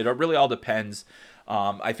WHL. It really all depends.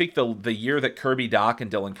 I think the year that Kirby Dach and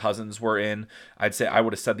Dylan Cousins were in, I'd say I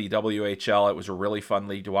would have said the WHL. It was a really fun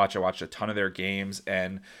league to watch. I watched a ton of their games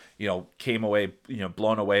and, came away,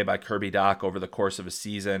 blown away by Kirby Dach over the course of a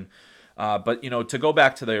season. But to go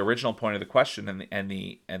back to the original point of the question and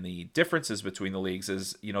the differences between the leagues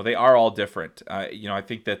is, they are all different. I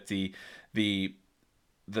think that the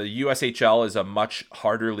USHL is a much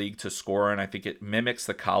harder league to score, and I think it mimics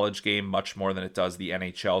the college game much more than it does the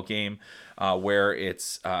NHL game, where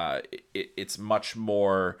it's much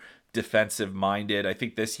more defensive minded. I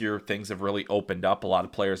think this year things have really opened up. A lot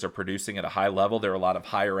of players are producing at a high level. There are a lot of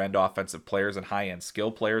higher end offensive players and high end skill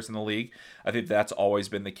players in the league. I think that's always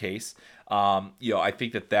been the case. I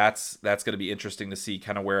think that's going to be interesting to see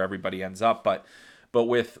kind of where everybody ends up. But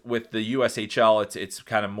with the USHL, it's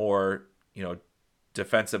kind of more,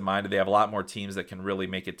 defensive minded. They have a lot more teams that can really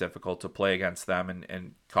make it difficult to play against them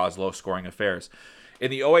and cause low scoring affairs.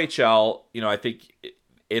 In the OHL, I think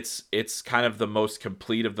it's kind of the most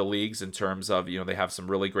complete of the leagues in terms of, they have some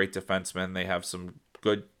really great defensemen. They have some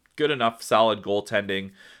good enough solid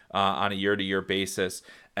goaltending on a year-to-year basis.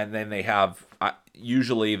 And then they have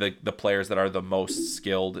usually the players that are the most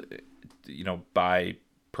skilled, by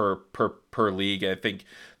per league. I think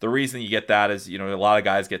the reason you get that is, a lot of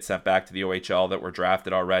guys get sent back to the OHL that were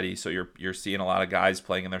drafted already. So you're seeing a lot of guys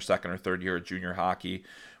playing in their second or third year of junior hockey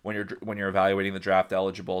when you're evaluating the draft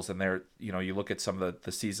eligibles. And they're, you look at some of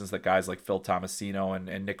the seasons that guys like Phil Tomasino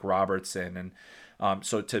and Nick Robertson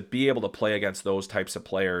so to be able to play against those types of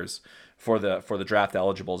players for the draft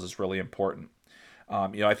eligibles is really important.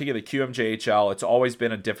 I think in the QMJHL, it's always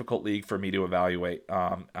been a difficult league for me to evaluate.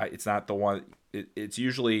 It's not the one. It's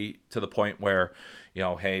usually to the point where,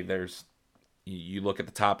 hey, you look at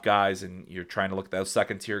the top guys and you're trying to look at those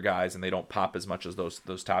second tier guys and they don't pop as much as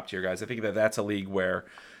those top tier guys. I think that's a league where,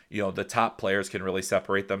 the top players can really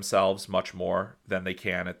separate themselves much more than they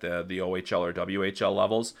can at the OHL or WHL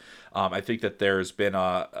levels. I think that there's been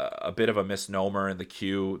a bit of a misnomer in the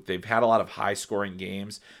Q. They've had a lot of high scoring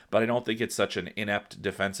games, but I don't think it's such an inept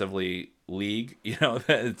defensively league.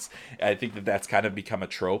 I think that's kind of become a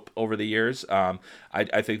trope over the years. I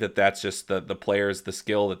think that's just the players, the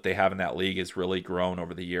skill that they have in that league has really grown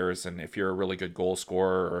over the years. And if you're a really good goal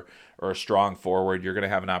scorer or a strong forward, you're going to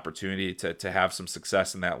have an opportunity to have some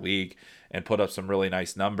success in that league and put up some really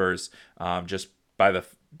nice numbers just by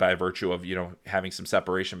virtue of having some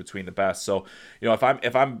separation between the best. So if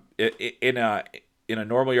I'm in a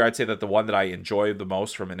normal year, I'd say that the one that I enjoy the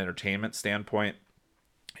most from an entertainment standpoint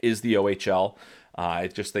is the OHL. I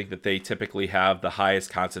just think that they typically have the highest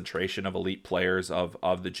concentration of elite players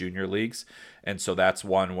of the junior leagues. And so that's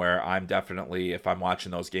one where I'm definitely, if I'm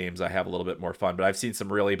watching those games, I have a little bit more fun. But I've seen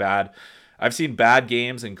I've seen bad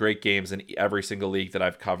games and great games in every single league that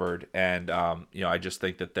I've covered. And, I just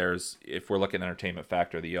think that if we're looking at entertainment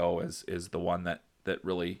factor, the O is the one that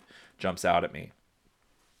really jumps out at me.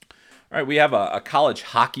 All right, we have a college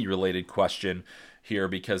hockey related question here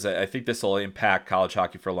because I think this will impact college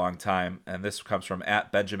hockey for a long time. And this comes from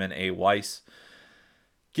 @BenjaminA.Weiss.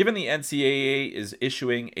 Given the NCAA is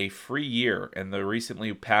issuing a free year and the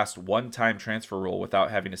recently passed one-time transfer rule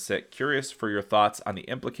without having to sit, curious for your thoughts on the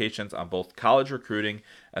implications on both college recruiting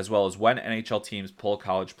as well as when NHL teams pull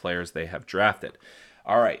college players they have drafted.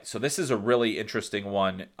 All right, so this is a really interesting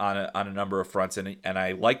one on a number of fronts, and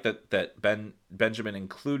I like that Benjamin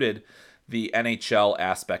included the NHL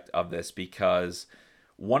aspect of this because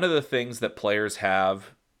one of the things that players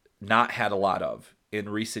have not had a lot of in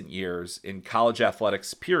recent years in college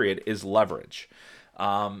athletics period is leverage.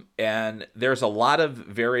 And there's a lot of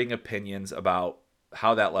varying opinions about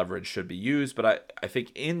how that leverage should be used. But I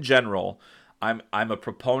think in general, I'm a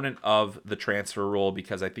proponent of the transfer rule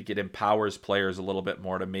because I think it empowers players a little bit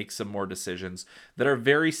more to make some more decisions that are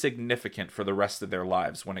very significant for the rest of their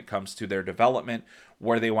lives when it comes to their development,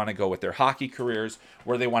 where they want to go with their hockey careers,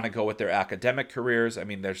 where they want to go with their academic careers. I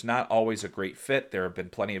mean, there's not always a great fit. There have been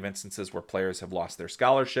plenty of instances where players have lost their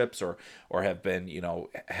scholarships or have been,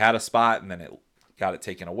 had a spot and then it got it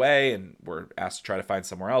taken away and were asked to try to find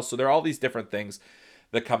somewhere else. So there are all these different things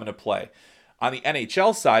that come into play. On the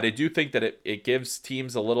NHL side, I do think that it gives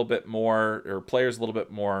teams a little bit more, or players a little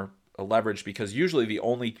bit more leverage, because usually the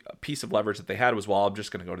only piece of leverage that they had was, well, I'm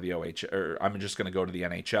just going to go to the OHL, or I'm just going to go to the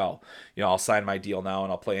NHL. I'll sign my deal now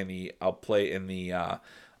and I'll play in the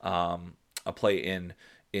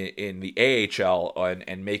AHL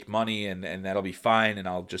and make money and that'll be fine and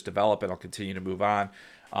I'll just develop and I'll continue to move on.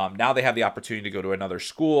 Now they have the opportunity to go to another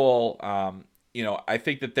school. I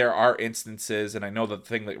think that there are instances, and I know the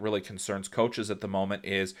thing that really concerns coaches at the moment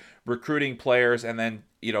is recruiting players, and then,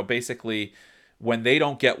 basically when they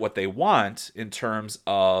don't get what they want in terms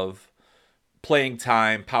of playing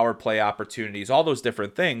time, power play opportunities, all those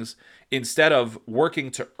different things, instead of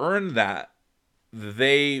working to earn that,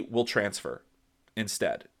 they will transfer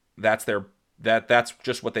instead. That's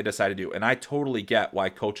just what they decide to do. And I totally get why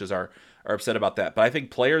coaches are upset about that. But I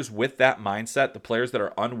think players with that mindset, the players that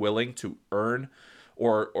are unwilling to earn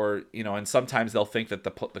or and sometimes they'll think that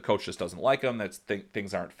the coach just doesn't like them, that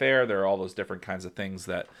things aren't fair. There are all those different kinds of things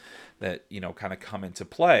that kind of come into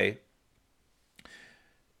play.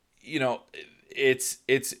 It's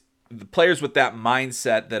the players with that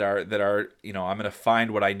mindset that are I'm going to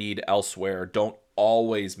find what I need elsewhere don't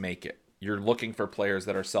always make it. You're looking for players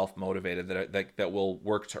that are self-motivated, that will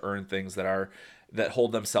work to earn things, that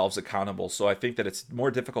hold themselves accountable. So I think that it's more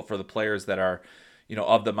difficult for the players that are,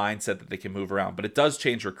 of the mindset that they can move around. But it does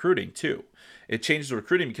change recruiting too. It changes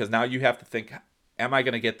recruiting because now you have to think, am I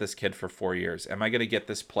going to get this kid for 4 years? Am I going to get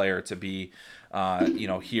this player to be,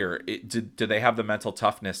 here? Do they have the mental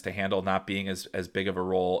toughness to handle not being as big of a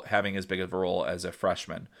role, having as big of a role as a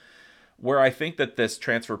freshman? Where I think that this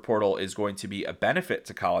transfer portal is going to be a benefit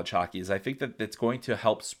to college hockey is I think that it's going to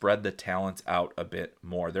help spread the talent out a bit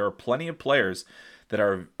more. There are plenty of players that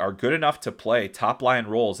are good enough to play top line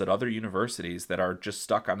roles at other universities that are just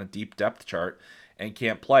stuck on a deep depth chart and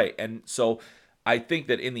can't play. And so I think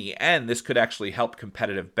that in the end, this could actually help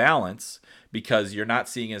competitive balance because you're not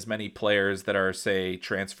seeing as many players that are, say,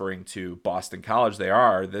 transferring to Boston College. They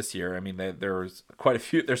are this year. I mean, there's quite a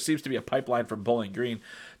few. There seems to be a pipeline from Bowling Green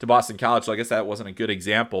to Boston College. So I guess that wasn't a good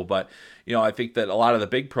example. But, I think that a lot of the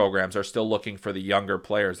big programs are still looking for the younger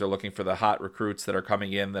players. They're looking for the hot recruits that are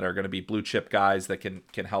coming in that are going to be blue chip guys that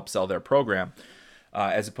can help sell their program.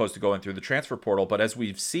 As opposed to going through the transfer portal. But as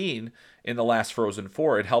we've seen in the last Frozen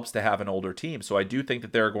Four, it helps to have an older team. So I do think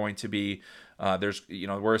that there are going to be,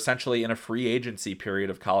 we're essentially in a free agency period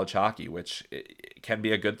of college hockey, which can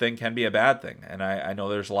be a good thing, can be a bad thing. And I know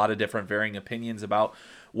there's a lot of different varying opinions about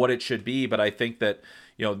what it should be, but I think that,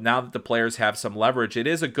 now that the players have some leverage, it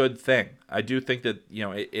is a good thing. I do think that,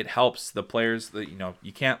 it helps the players that,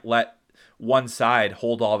 you can't let one side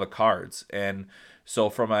hold all the cards. And so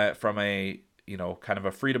from a kind of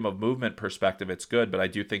a freedom of movement perspective, it's good, but I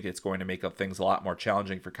do think it's going to make things a lot more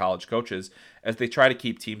challenging for college coaches as they try to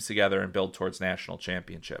keep teams together and build towards national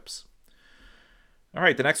championships. All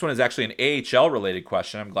right, the next one is actually an AHL related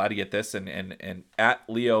question. I'm glad to get this. And at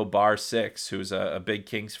Leo Bar 6, who's a big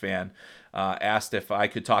Kings fan, asked if I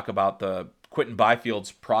could talk about the Quinton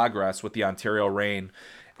Byfield's progress with the Ontario Reign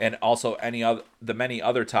and also the many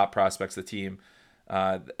other top prospects of the team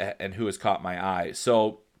and who has caught my eye.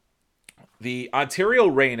 So the Ontario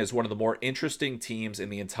Reign is one of the more interesting teams in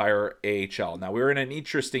the entire AHL. Now, we're in an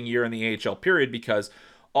interesting year in the AHL period because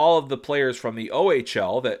all of the players from the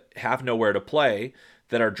OHL that have nowhere to play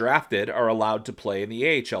that are drafted are allowed to play in the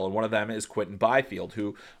AHL. And one of them is Quinton Byfield,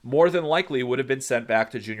 who more than likely would have been sent back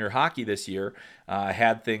to junior hockey this year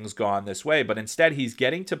had things gone this way. But instead, he's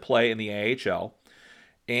getting to play in the AHL.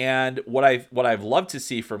 And what I've loved to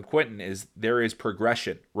see from Quinton is there is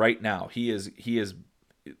progression right now. He is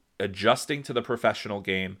adjusting to the professional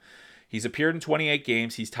game. He's appeared in 28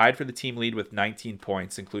 games. He's tied for the team lead with 19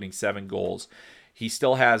 points, including 7 goals. He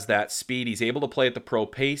still has that speed. He's able to play at the pro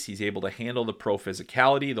pace. He's able to handle the pro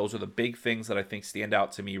physicality. Those are the big things that I think stand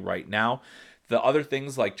out to me right now. The other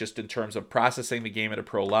things, like just in terms of processing the game at a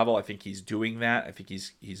pro level, I think he's doing that. I think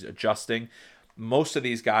he's adjusting. Most of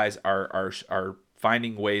these guys are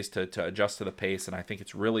finding ways to adjust to the pace, and I think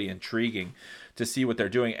it's really intriguing to see what they're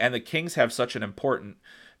doing. And the Kings have such an important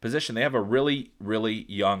position. They have a really, really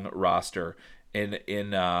young roster in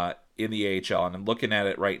the AHL, and I'm looking at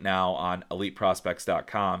it right now on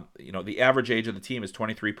EliteProspects.com. The average age of the team is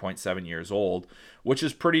 23.7 years old, which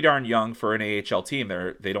is pretty darn young for an AHL team.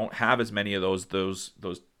 They don't have as many of those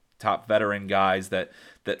top veteran guys that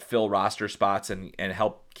fill roster spots and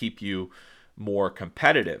help keep you more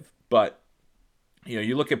competitive. But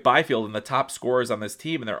you look at Byfield and the top scorers on this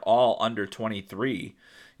team, and they're all under 23.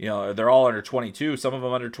 They're all under 22, some of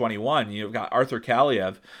them under 21. You've got Arthur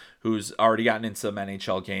Kaliev, who's already gotten into some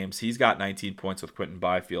NHL games. He's got 19 points with Quinton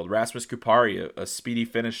Byfield. Rasmus Kupari, a speedy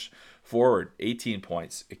finish forward, 18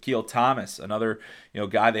 points. Akil Thomas, another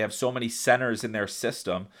guy. They have so many centers in their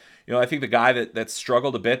system. I think the guy that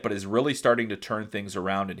struggled a bit but is really starting to turn things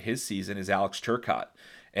around in his season is Alex Turcotte.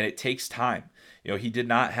 And it takes time. He did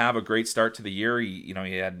not have a great start to the year. He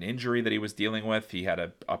had an injury that he was dealing with. He had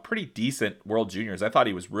a pretty decent World Juniors. I thought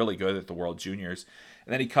he was really good at the World Juniors.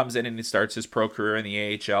 And then he comes in and he starts his pro career in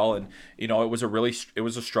the AHL. And, it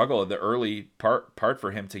was a struggle at the early part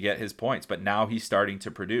for him to get his points. But now he's starting to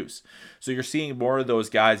produce. So you're seeing more of those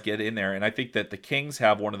guys get in there. And I think that the Kings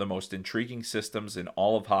have one of the most intriguing systems in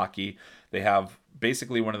all of hockey. They have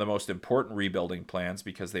basically one of the most important rebuilding plans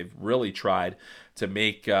because they've really tried to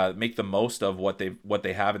make the most of what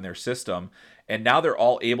they have in their system. And now they're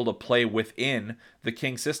all able to play within the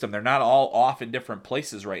Kings system. They're not all off in different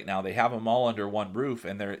places right now. They have them all under one roof.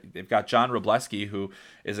 And they've got John Wroblewski, who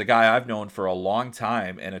is a guy I've known for a long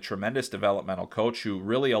time and a tremendous developmental coach who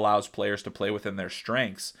really allows players to play within their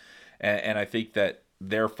strengths. And I think that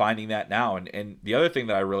they're finding that now. And the other thing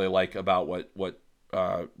that I really like about what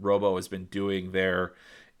Robo has been doing there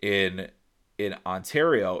in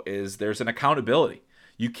Ontario is there's an accountability.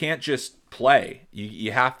 You can't just play.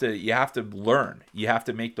 You have to learn. You have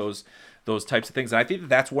to make those those types of things. And I think that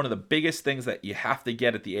that's one of the biggest things that you have to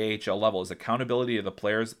get at the AHL level is accountability of the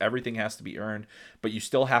players. Everything has to be earned, but you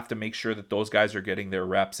still have to make sure that those guys are getting their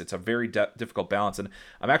reps. It's a very difficult balance. And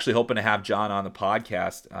I'm actually hoping to have John on the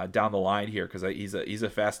podcast down the line here, because he's a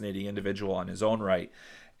fascinating individual on his own right.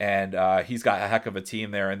 And he's got a heck of a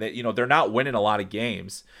team there, and they're not winning a lot of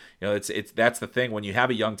games. That's the thing when you have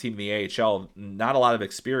a young team in the AHL, not a lot of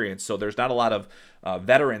experience, so there's not a lot of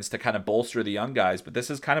veterans to kind of bolster the young guys. But this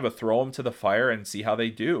is kind of a throw them to the fire and see how they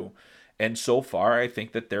do. And so far, I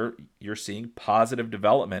think that you're seeing positive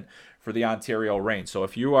development for the Ontario Reign. So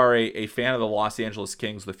if you are a fan of the Los Angeles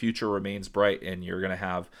Kings, the future remains bright, and you're going to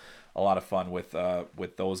have a lot of fun with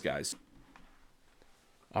those guys.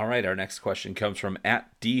 All right, our next question comes from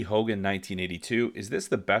 @DHogan1982. Is this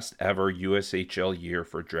the best ever USHL year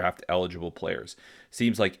for draft eligible players?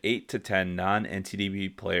 Seems like 8 to 10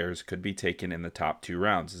 non-NTDP players could be taken in the top 2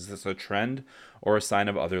 rounds. Is this a trend or a sign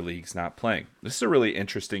of other leagues not playing? This is a really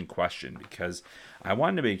interesting question, because I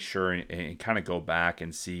wanted to make sure and kind of go back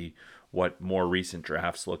and see what more recent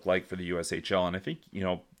drafts look like for the USHL. And I think,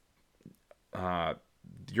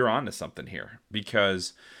 you're on to something here,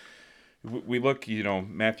 because we look,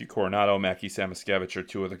 Matthew Coronado, Mackie Samoskevich are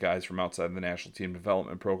 2 of the guys from outside the National Team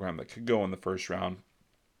Development Program that could go in the first round.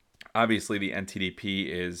 Obviously, the NTDP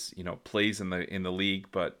is, plays in the league,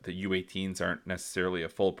 but the U18s aren't necessarily a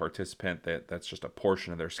full participant. That's just a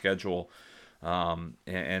portion of their schedule.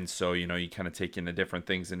 And so, you kind of take into different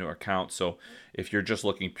things into account. So if you're just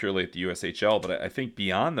looking purely at the USHL, but I think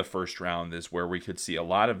beyond the first round is where we could see a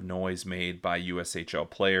lot of noise made by USHL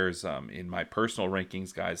players. In my personal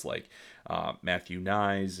rankings, guys like Matthew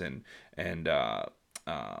Nyes and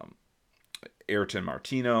Ayrton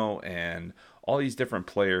Martino and all these different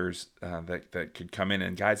players that could come in,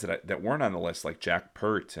 and guys that weren't on the list, like Jack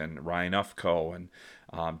Pert and Ryan Ufko and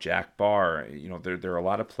Jack Barr. There are a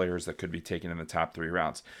lot of players that could be taken in the top 3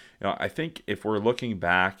 rounds. I think if we're looking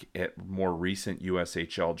back at more recent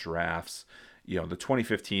USHL drafts, the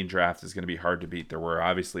 2015 draft is going to be hard to beat. There were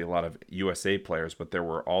obviously a lot of USA players, but there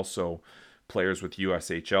were also players with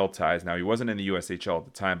USHL ties. Now, he wasn't in the USHL at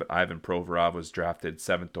the time, but Ivan Provorov was drafted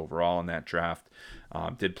 7th overall in that draft.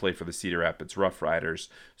 Did play for the Cedar Rapids Rough Riders,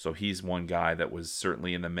 so he's one guy that was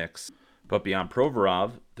certainly in the mix. But beyond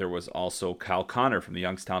Provorov, there was also Kyle Connor from the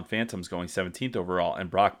Youngstown Phantoms going 17th overall, and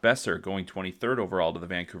Brock Besser going 23rd overall to the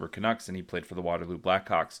Vancouver Canucks, and he played for the Waterloo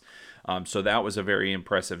Blackhawks. So that was a very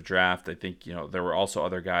impressive draft. I think there were also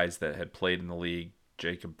other guys that had played in the league,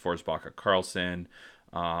 Jacob Forsbacka Carlson.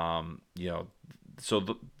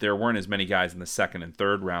 There weren't as many guys in the second and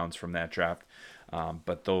third rounds from that draft,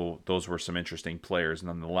 but those were some interesting players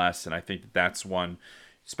nonetheless. And I think that's one,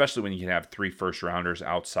 especially when you can have 3 first-rounders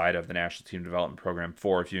outside of the National Team Development Program,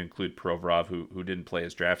 4 if you include Provorov, who didn't play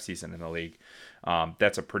his draft season in the league.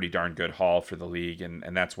 That's a pretty darn good haul for the league,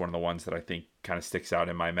 and that's one of the ones that I think kind of sticks out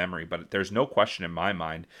in my memory. But there's no question in my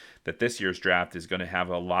mind that this year's draft is going to have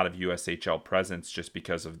a lot of USHL presence, just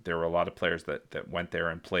because there were a lot of players that went there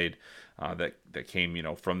and played that came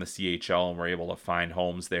from the CHL and were able to find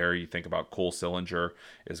homes there. You think about Cole Sillinger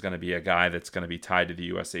is going to be a guy that's going to be tied to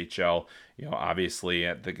the USHL. Obviously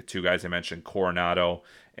the 2 guys I mentioned, Coronado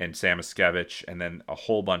and Samoskevich, and then a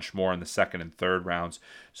whole bunch more in the second and third rounds.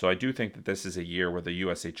 So I do think that this is a year where the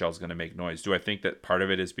USHL is going to make noise. Do I think that part of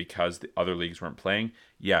it is because the other leagues weren't playing?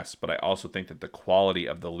 Yes, but I also think that the quality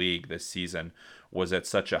of the league this season was at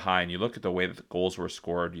such a high, and you look at the way that the goals were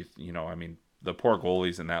scored, the poor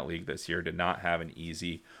goalies in that league this year did not have an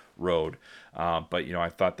easy road. But I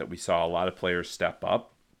thought that we saw a lot of players step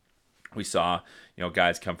up. We saw,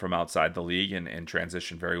 guys come from outside the league and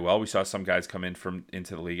transition very well. We saw some guys come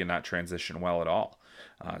into the league and not transition well at all.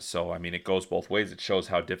 So it goes both ways. It shows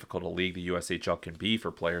how difficult a league the USHL can be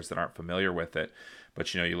for players that aren't familiar with it.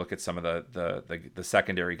 But you look at some of the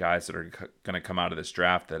secondary guys that are going to come out of this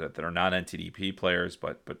draft that are not NTDP players,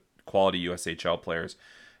 but quality USHL players.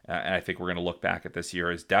 And I think we're going to look back at this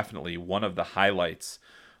year as definitely one of the highlights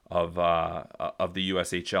of the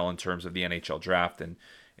USHL in terms of the NHL draft. And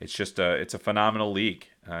it's just it's a phenomenal league.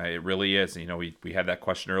 It really is. We had that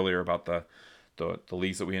question earlier about the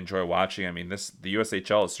leagues that we enjoy watching. The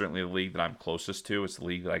USHL is certainly the league that I'm closest to. It's the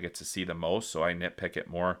league that I get to see the most, so I nitpick it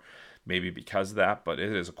more maybe because of that. But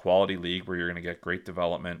it is a quality league where you're going to get great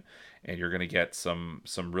development, and you're going to get some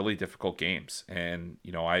really difficult games. And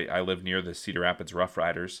I live near the Cedar Rapids Rough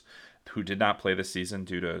Riders, who did not play this season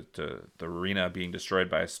due to the arena being destroyed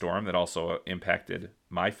by a storm that also impacted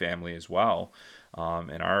my family as well,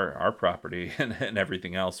 and our property and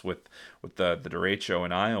everything else with the derecho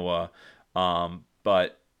in Iowa.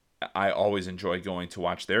 But I always enjoy going to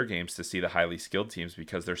watch their games to see the highly skilled teams,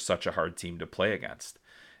 because they're such a hard team to play against.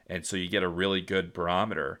 And so you get a really good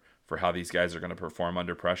barometer for how these guys are going to perform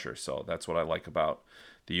under pressure. So that's what I like about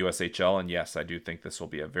the USHL. And yes, I do think this will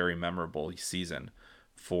be a very memorable season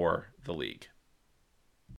for the league.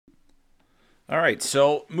 All right,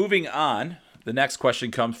 so moving on. The next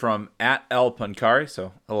question comes from @L Pancari.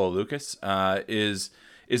 So hello, Lucas. Is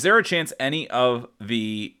there a chance any of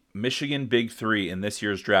the Michigan Big Three in this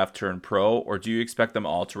year's draft turn pro, or do you expect them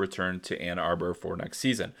all to return to Ann Arbor for next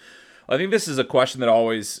season? I think this is a question that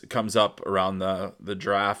always comes up around the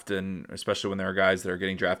draft, and especially when there are guys that are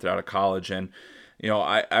getting drafted out of college. And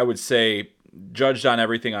I would say, judged on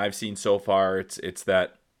everything I've seen so far, it's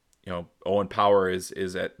that Owen Power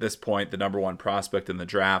is at this point the number one prospect in the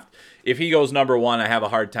draft. If he goes number one, I have a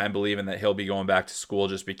hard time believing that he'll be going back to school,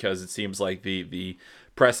 just because it seems like the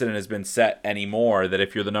precedent has been set anymore that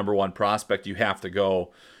if you're the number one prospect, you have to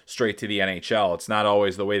go straight to the NHL. It's not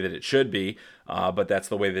always the way that it should be, but that's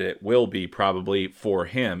the way that it will be probably for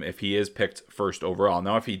him if he is picked first overall.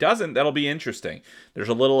 Now, if he doesn't, that'll be interesting. There's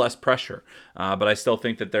a little less pressure, but I still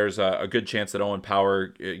think that there's a good chance that Owen Power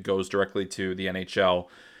goes directly to the NHL.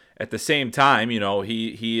 At the same time,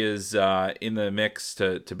 he is in the mix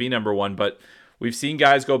to be number one, but we've seen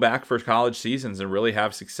guys go back for college seasons and really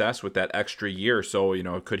have success with that extra year.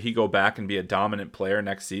 So, could he go back and be a dominant player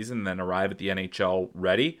next season and then arrive at the NHL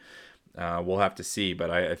ready? We'll have to see,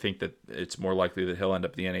 but I think that it's more likely that he'll end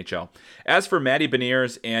up in the NHL. As for Matty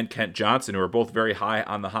Beniers and Kent Johnson, who are both very high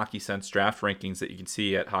on the Hockey Sense draft rankings that you can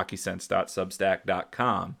see at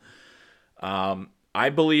hockeysense.substack.com, I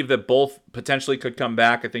believe that both potentially could come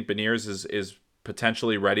back. I think Beniers is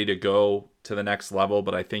potentially ready to go to the next level,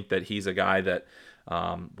 but I think that he's a guy that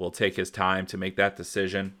will take his time to make that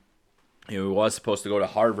decision. He was supposed to go to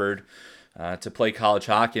Harvard to play college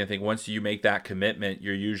hockey. I think once you make that commitment,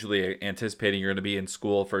 you're usually anticipating you're going to be in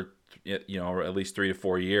school for at least 3 to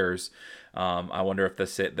 4 years. I wonder if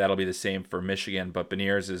that'll be the same for Michigan, but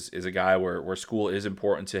Beniers is a guy where school is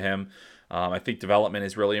important to him. I think development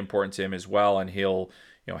is really important to him as well, and he'll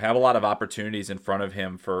have a lot of opportunities in front of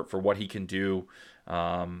him for what he can do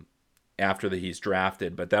after he's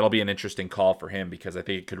drafted. But that'll be an interesting call for him because I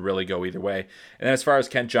think it could really go either way. And then as far as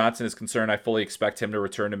Kent Johnson is concerned, I fully expect him to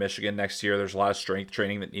return to Michigan next year. There's a lot of strength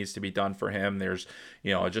training that needs to be done for him. There's,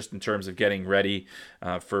 just in terms of getting ready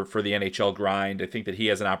for the NHL grind, I think that he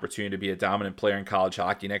has an opportunity to be a dominant player in college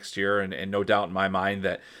hockey next year. And no doubt in my mind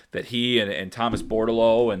that he and Thomas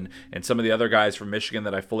Bordeleau and some of the other guys from Michigan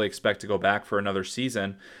that I fully expect to go back for another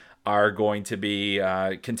season are going to be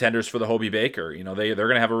contenders for the Hobey Baker. They're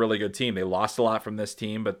going to have a really good team. They lost a lot from this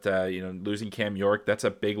team, but losing Cam York, that's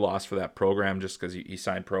a big loss for that program just because he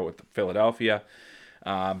signed pro with Philadelphia.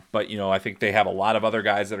 But I think they have a lot of other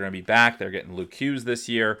guys that are going to be back. They're getting Luke Hughes this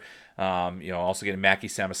year. Also getting Mackie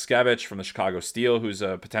Samoskevich from the Chicago Steel, who's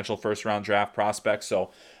a potential first-round draft prospect.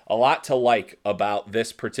 So a lot to like about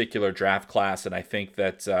this particular draft class, and I think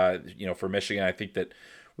that for Michigan, I think that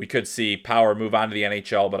we could see Power move on to the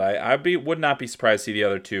NHL, but I would not be surprised to see the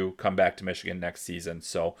other two come back to Michigan next season.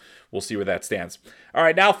 So we'll see where that stands. All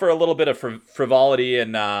right, now for a little bit of frivolity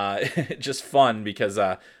and just fun, because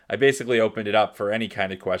I basically opened it up for any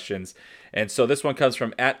kind of questions. And so this one comes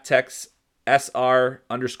from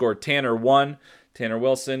 @TexSR_Tanner1, Tanner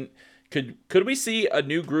Wilson. Could we see a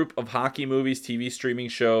new group of hockey movies, TV streaming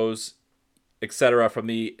shows, etc. from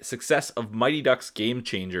the success of Mighty Ducks Game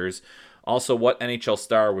Changers? Also, what NHL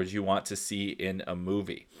star would you want to see in a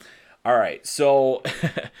movie? All right, so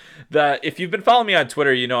if you've been following me on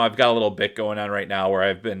Twitter, I've got a little bit going on right now where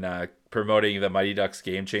I've been promoting the Mighty Ducks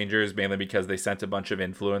Game Changers, mainly because they sent a bunch of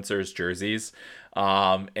influencers jerseys.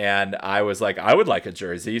 And I was like, I would like a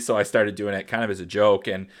jersey, so I started doing it kind of as a joke.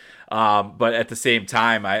 And but at the same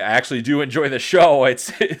time, I actually do enjoy the show.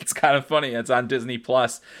 It's kind of funny. It's on Disney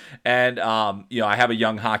Plus, and I have a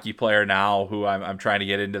young hockey player now who I'm trying to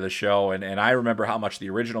get into the show, and I remember how much the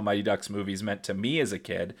original Mighty Ducks movies meant to me as a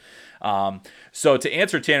kid. So to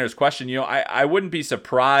answer Tanner's question, I wouldn't be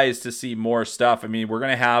surprised to see more stuff. I mean, we're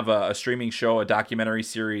going to have a streaming show, a documentary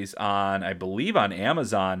series I believe on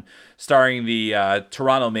Amazon, starring the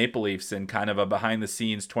Toronto Maple Leafs in kind of a behind the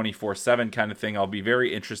scenes 24/7 kind of thing. I'll be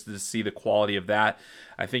very interested to see the quality of that.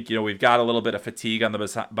 I think, we've got a little bit of fatigue on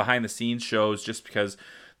the behind the scenes shows just because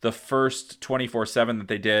the first 24/7 that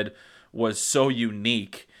they did was so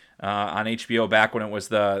unique. On HBO back when it was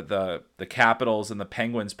the Capitals and the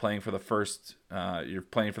Penguins playing for the first, you're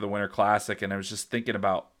playing for the Winter Classic, and I was just thinking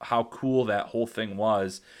about how cool that whole thing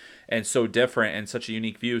was. and so different and such a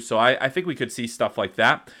unique view. So I think we could see stuff like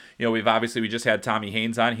that. We just had Tommy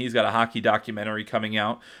Haynes on. He's got a hockey documentary coming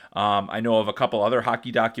out. I know of a couple other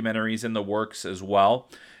hockey documentaries in the works as well.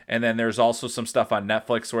 And then there's also some stuff on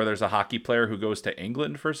Netflix where there's a hockey player who goes to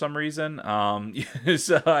England for some reason.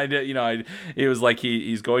 So it was like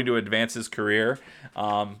he's going to advance his career.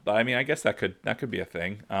 But I mean, I guess that could be a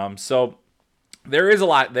thing. So there is a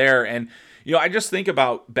lot there, and I just think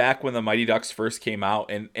about back when the Mighty Ducks first came out,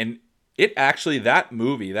 and it actually,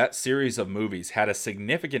 that series of movies had a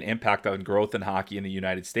significant impact on growth in hockey in the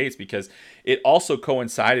United States, because it also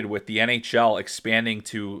coincided with the NHL expanding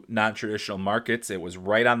to non-traditional markets. It was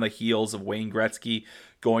right on the heels of Wayne Gretzky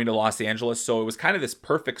going to Los Angeles. So it was kind of this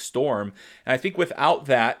perfect storm. And I think without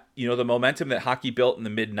that, the momentum that hockey built in the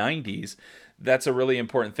mid 90s, that's a really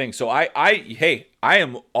important thing. So I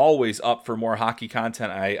am always up for more hockey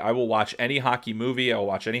content. I will watch any hockey movie. I will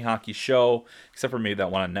watch any hockey show, except for maybe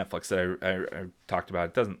that one on Netflix that I talked about.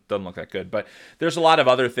 It doesn't look that good, but there's a lot of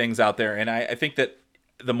other things out there. And I think that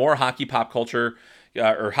the more hockey pop culture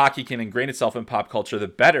or hockey can ingrain itself in pop culture, the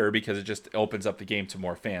better, because it just opens up the game to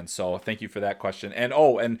more fans. So thank you for that question. And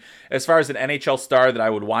and as far as an NHL star that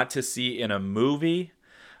I would want to see in a movie,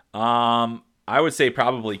 I would say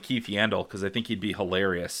probably Keith Yandel, because I think he'd be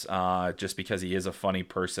hilarious, just because he is a funny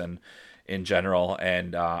person in general,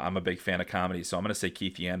 and I'm a big fan of comedy. So I'm going to say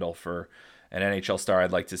Keith Yandel for an NHL star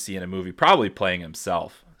I'd like to see in a movie, probably playing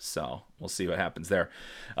himself. So we'll see what happens there.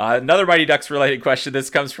 Another Mighty Ducks related question. This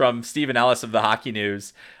comes from Stephen Ellis of the Hockey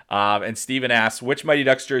News. And Stephen asks, which Mighty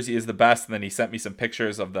Ducks jersey is the best? And then he sent me some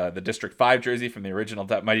pictures of the District 5 jersey from the original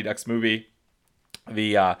Mighty Ducks movie.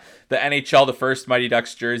 The NHL, the first Mighty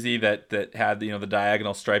Ducks jersey that had the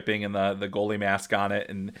diagonal striping and the goalie mask on it,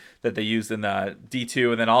 and that they used in the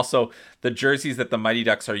D2, and then also the jerseys that the Mighty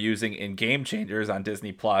Ducks are using in Game Changers on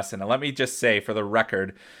Disney Plus. And let me just say, for the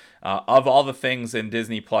record, of all the things in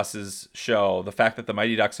Disney Plus's show, the fact that the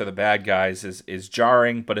Mighty Ducks are the bad guys is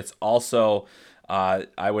jarring, but it's also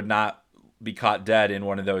I would not be caught dead in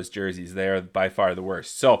one of those jerseys. They are by far the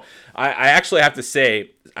worst. So I actually have to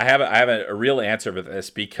say I have a real answer for this,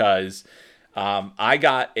 because I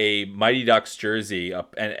got a Mighty Ducks jersey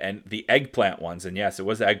up and the eggplant ones, and yes, it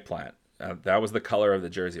was eggplant. That was the color of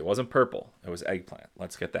the jersey. It wasn't purple. It was eggplant.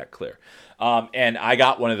 Let's get that clear. And I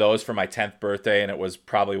got one of those for my 10th birthday, and it was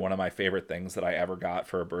probably one of my favorite things that I ever got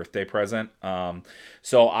for a birthday present.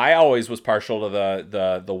 So I always was partial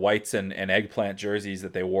to the whites and eggplant jerseys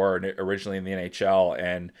that they wore originally in the NHL,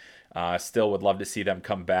 and still would love to see them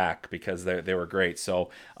come back, because they were great.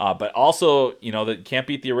 So, but also, that can't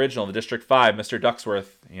beat the original, the District 5, Mr.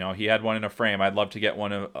 Ducksworth. He had one in a frame. I'd love to get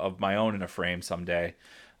one of my own in a frame someday.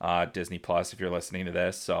 Disney Plus, if you're listening to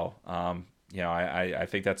this. So, I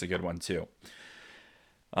think that's a good one too.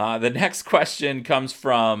 The next question comes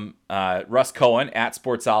from Russ Cohen at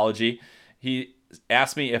Sportsology. He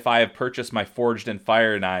asked me if I have purchased my Forged in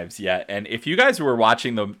Fire knives yet. And if you guys were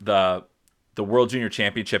watching the World Junior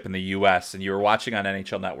Championship in the U.S. and you were watching on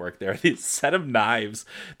NHL Network, there are these set of knives,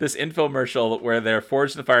 this infomercial where they're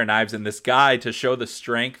Forged in Fire knives, and this guy, to show the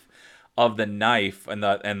strength of the knife and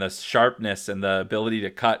the sharpness and the ability to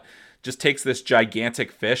cut, just takes this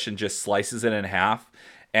gigantic fish and just slices it in half.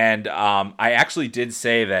 And I actually did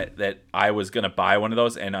say that I was going to buy one of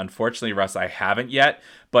those, and unfortunately, Russ, I haven't yet.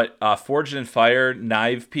 But Forged in Fire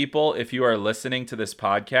knife people, if you are listening to this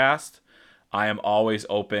podcast, I am always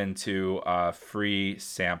open to free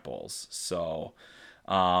samples. So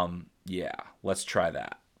let's try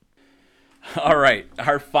that. All right,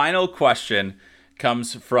 our final question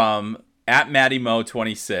comes from at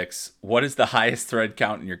MattyMo26. What is the highest thread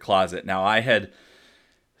count in your closet? Now, I had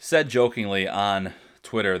said jokingly on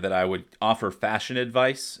Twitter that I would offer fashion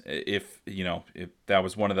advice if that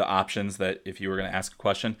was one of the options, that if you were going to ask a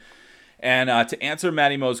question. And to answer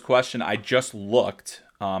Matty Mo's question, I just looked,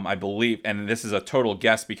 I believe, and this is a total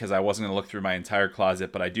guess because I wasn't going to look through my entire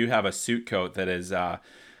closet, but I do have a suit coat that is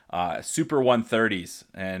Super 130s,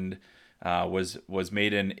 and was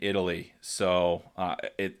made in Italy. So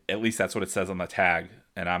at least that's what it says on the tag,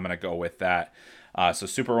 and I'm going to go with that. So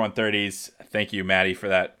Super 130s, thank you, Maddie, for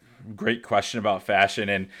that great question about fashion.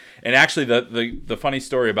 And actually the funny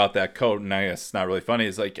story about that coat, and I guess it's not really funny,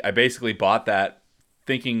 is like I basically bought that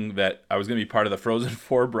thinking that I was going to be part of the Frozen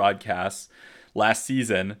 4 broadcasts last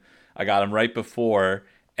season. I got them right before,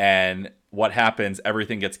 and what happens?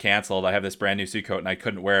 Everything gets canceled. I have this brand new suit coat, and I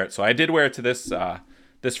couldn't wear it. So I did wear it to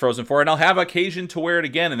this Frozen 4, and I'll have occasion to wear it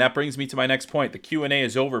again. And that brings me to my next point. The Q&A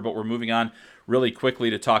is over, but we're moving on really quickly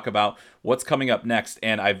to talk about what's coming up next.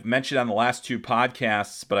 And I've mentioned on the last two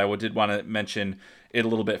podcasts, but I did want to mention it a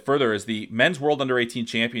little bit further, is the Men's World Under 18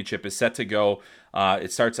 Championship is set to go.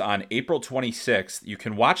 It starts on April 26th. You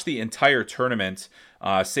can watch the entire tournament,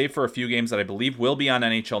 save for a few games that I believe will be on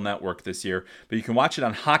NHL Network this year, but you can watch it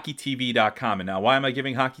on hockeytv.com. And now, why am I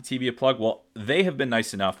giving Hockey TV a plug? Well, they have been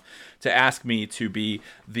nice enough to ask me to be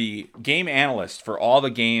the game analyst for all the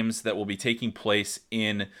games that will be taking place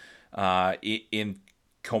in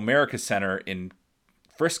Comerica Center in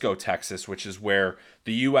Frisco, Texas, which is where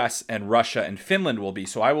the U.S. and Russia and Finland will be.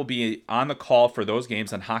 So I will be on the call for those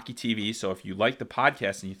games on Hockey TV. So if you like the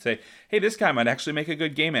podcast and you say, hey, this guy might actually make a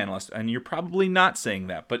good game analyst, and you're probably not saying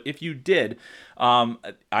that, but if you did,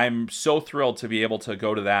 I'm so thrilled to be able to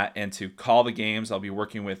go to that and to call the games. I'll be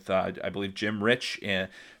working with, I believe, Jim Rich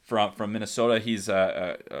from Minnesota. He's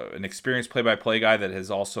an experienced play-by-play guy that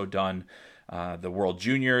has also done the World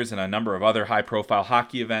Juniors and a number of other high-profile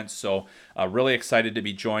hockey events. So really excited to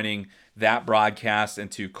be joining that broadcast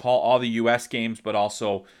and to call all the U.S. games, but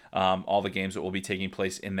also all the games that will be taking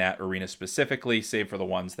place in that arena specifically, save for the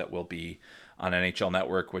ones that will be on NHL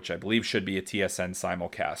Network, which I believe should be a TSN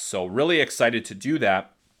simulcast. So really excited to do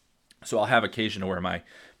that. So I'll have occasion to wear my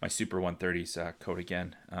Super 130s coat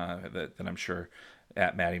again that I'm sure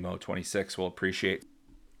at MattyMo26 will appreciate.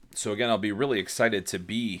 So again, I'll be really excited to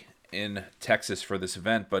be in Texas for this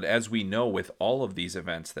event, but as we know, with all of these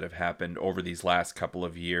events that have happened over these last couple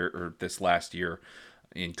of years, or this last year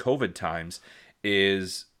in COVID times,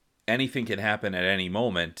 is anything can happen at any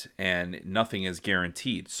moment and nothing is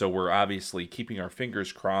guaranteed. So we're obviously keeping our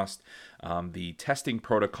fingers crossed. The testing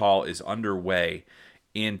protocol is underway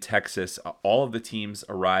in Texas. All of the teams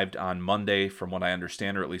arrived on Monday, from what I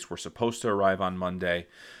understand, or at least were supposed to arrive on Monday.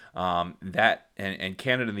 And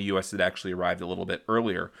Canada and the U.S. had actually arrived a little bit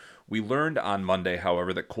earlier. We learned on Monday,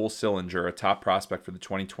 however, that Cole Sillinger, a top prospect for the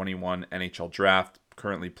 2021 NHL draft,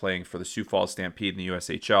 currently playing for the Sioux Falls Stampede in the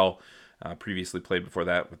USHL, previously played before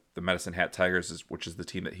that with the Medicine Hat Tigers, which is the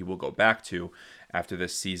team that he will go back to after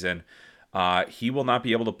this season. He will not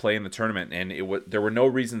be able to play in the tournament, and there were no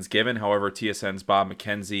reasons given. However, TSN's Bob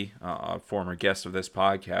McKenzie, a former guest of this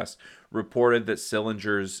podcast, reported that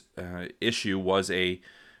Sillinger's issue was a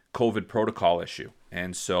COVID protocol issue.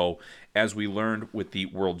 And so, as we learned with the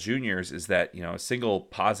World Juniors, is that a single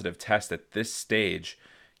positive test at this stage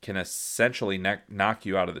can essentially knock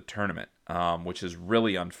you out of the tournament, which is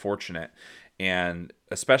really unfortunate. And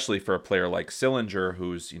especially for a player like Sillinger,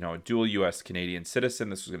 who's a dual U.S. Canadian citizen.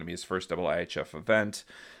 This was going to be his first IIHF event,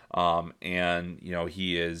 and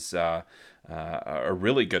he is a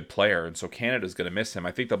really good player, and so Canada's going to miss him.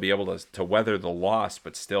 I think they'll be able to weather the loss,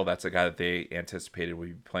 but still, that's a guy that they anticipated would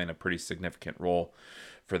be playing a pretty significant role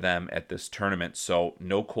for them at this tournament. So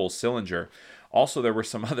no Cole Sillinger. Also, there were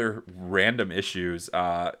some other random issues.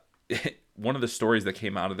 One of the stories that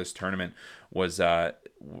came out of this tournament was Ivan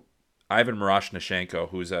Miroshnichenko,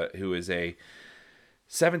 who is a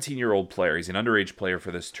 17-year-old player. He's an underage player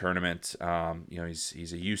for this tournament.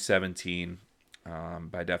 He's a U17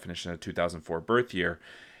 by definition, a 2004 birth year.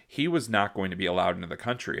 He was not going to be allowed into the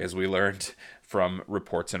country, as we learned from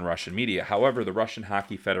reports in Russian media. However, the Russian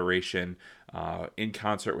Hockey Federation, in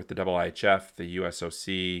concert with the IIHF, the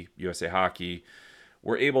USOC, USA Hockey,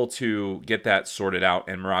 were able to get that sorted out,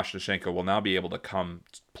 and Miroshnichenko will now be able to come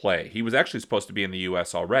play. He was actually supposed to be in the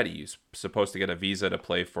U.S. already. He's supposed to get a visa to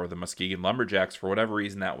play for the Muskegon Lumberjacks. For whatever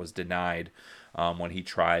reason, that was denied when he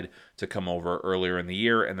tried to come over earlier in the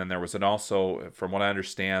year. And then there was also, from what I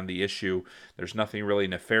understand, the issue, there's nothing really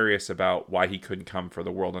nefarious about why he couldn't come for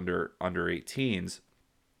the World Under 18s,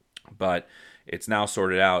 but it's now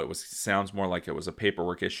sorted out. It sounds more like it was a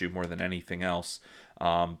paperwork issue more than anything else,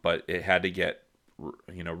 but it had to get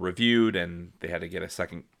reviewed, and they had to get a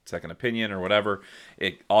second opinion or whatever.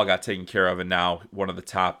 It all got taken care of, and now one of the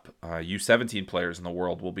top U17 players in the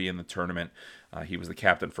world will be in the tournament. He was the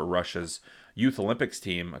captain for Russia's Youth Olympics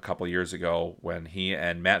team a couple years ago when he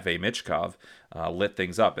and Matvey Michkov lit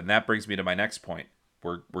things up. And that brings me to my next point.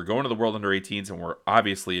 We're going to the World Under 18s, and we're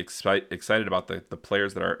obviously excited about the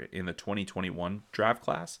players that are in the 2021 draft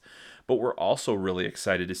class, but we're also really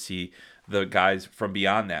excited to see the guys from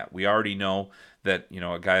beyond that. We already know that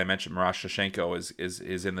a guy I mentioned, Miroshnichenko,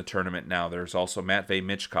 is in the tournament now. There's also Matvey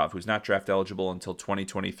Michkov, who's not draft eligible until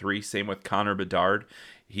 2023. Same with Connor Bedard.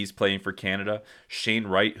 He's playing for Canada. Shane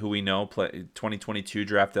Wright, who we know, 2022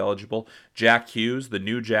 draft eligible. Jack Hughes, the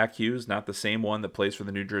new Jack Hughes, not the same one that plays for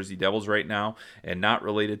the New Jersey Devils right now, and not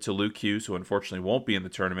related to Luke Hughes, who unfortunately won't be in the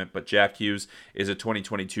tournament. But Jack Hughes is a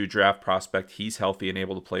 2022 draft prospect. He's healthy and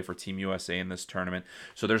able to play for Team USA in this tournament.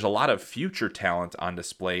 So there's a lot of future talent on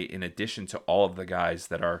display in addition to all of the guys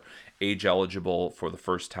that are age eligible for the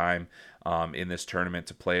first time in this tournament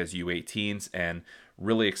to play as U18s, and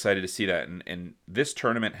really excited to see that. And this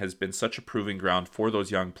tournament has been such a proving ground for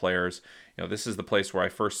those young players. This is the place where I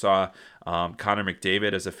first saw Connor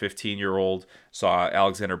McDavid as a 15-year-old, saw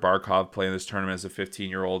Alexander Barkov play in this tournament as a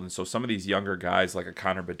 15-year-old. And so some of these younger guys like a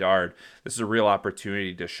Connor Bedard, this is a real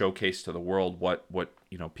opportunity to showcase to the world what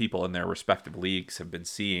people in their respective leagues have been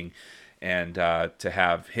seeing. And to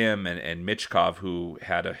have him and Michkov, who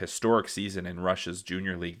had a historic season in Russia's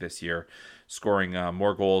junior league this year, scoring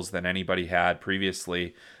more goals than anybody had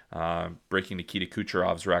previously, breaking Nikita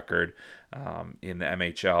Kucherov's record in the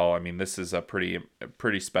MHL. I mean, this is a pretty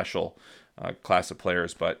special class of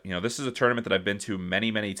players. But this is a tournament that I've been to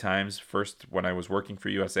many, many times. First when I was working for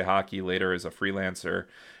USA Hockey, later as a freelancer,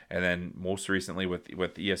 and then most recently with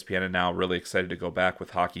ESPN, and now really excited to go back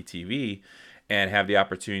with Hockey TV and have the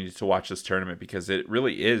opportunity to watch this tournament, because it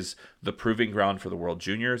really is the proving ground for the World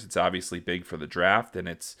Juniors. It's obviously big for the draft, and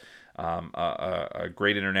it's a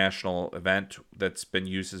great international event that's been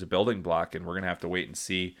used as a building block, and we're going to have to wait and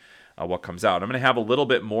see what comes out. I'm going to have a little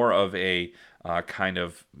bit more of a kind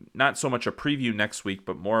of, not so much a preview next week,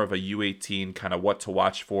 but more of a U18 kind of what to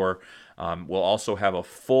watch for. We'll also have a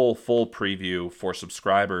full preview for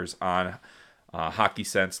subscribers on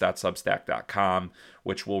hockeysense.substack.com,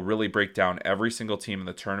 which will really break down every single team in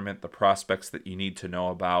the tournament, the prospects that you need to know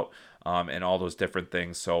about, and all those different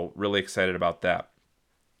things. So really excited about that.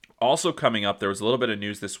 Also coming up, there was a little bit of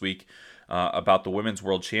news this week about the Women's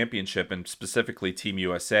World Championship, and specifically Team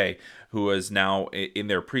USA, who is now in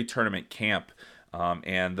their pre-tournament camp.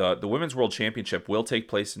 And the Women's World Championship will take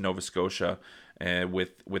place in Nova Scotia,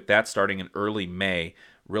 with that starting in early May.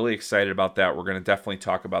 Really excited about that. We're going to definitely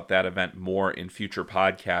talk about that event more in future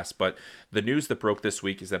podcasts. But the news that broke this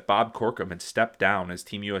week is that Bob Corkum had stepped down as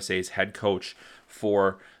Team USA's head coach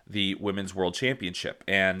for the Women's World Championship.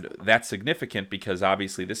 And that's significant because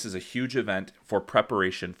obviously this is a huge event for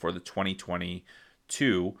preparation for the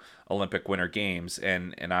 2022 Olympic Winter Games,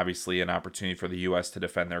 and obviously an opportunity for the U.S. to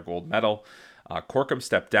defend their gold medal. Corkum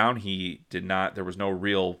stepped down. There was no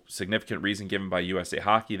real significant reason given by USA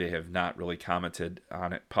Hockey. They have not really commented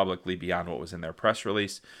on it publicly beyond what was in their press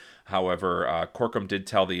release. However, Corkum did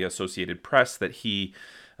tell the Associated Press that he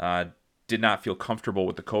did not feel comfortable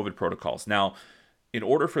with the COVID protocols. Now, in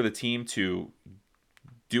order for the team to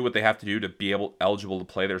do what they have to do to be eligible to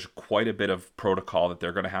play, there's quite a bit of protocol that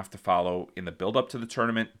they're going to have to follow in the build up to the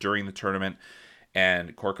tournament, during the tournament,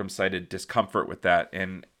 and Corkum cited discomfort with that.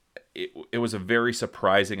 And it was a very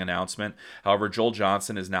surprising announcement. However, Joel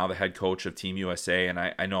Johnson is now the head coach of Team USA, and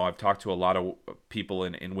I know I've talked to a lot of people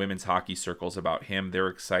in women's hockey circles about him. They're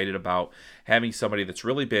excited about having somebody that's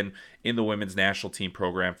really been in the women's national team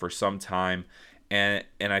program for some time, and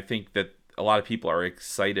I think that a lot of people are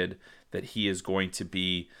excited that he is going to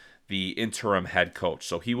be the interim head coach.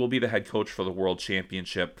 So he will be the head coach for the World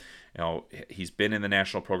Championship. He's been in the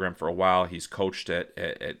national program for a while. He's coached at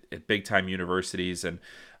big time universities, and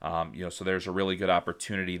so there's a really good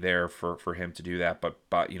opportunity there for him to do that. But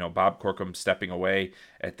Bob Corkum stepping away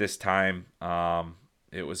at this time,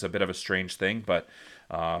 it was a bit of a strange thing, but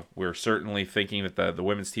we're certainly thinking that the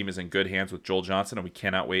women's team is in good hands with Joel Johnson, and we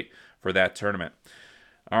cannot wait for that tournament.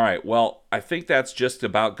 All right, well, I think that's just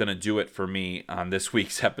about going to do it for me on this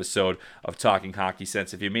week's episode of Talking Hockey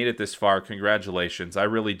Sense. If you made it this far, congratulations. I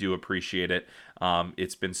really do appreciate it.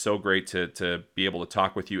 It's been so great to be able to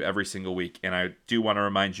talk with you every single week. And I do want to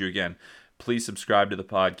remind you again, please subscribe to the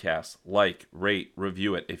podcast, like, rate,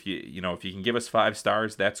 review it. If you can give us 5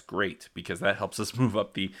 stars, that's great, because that helps us move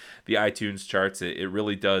up the iTunes charts. It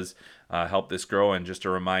really does help this grow. And just a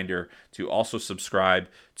reminder to also subscribe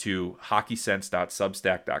to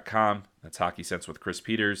hockeysense.substack.com. That's Hockey Sense with Chris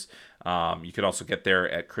Peters. You can also get there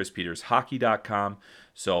at chrispetershockey.com.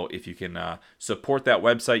 So if you can support that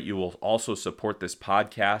website, you will also support this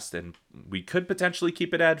podcast, and we could potentially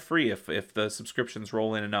keep it ad-free if the subscriptions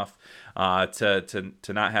roll in enough to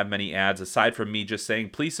not have many ads, aside from me just saying,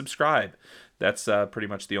 please subscribe. That's pretty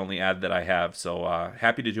much the only ad that I have. So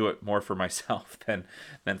happy to do it more for myself than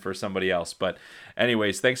for somebody else. But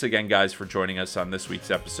anyways, thanks again, guys, for joining us on this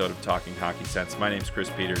week's episode of Talking Hockey Sense. My name's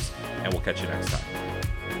Chris Peters, and we'll catch you next time.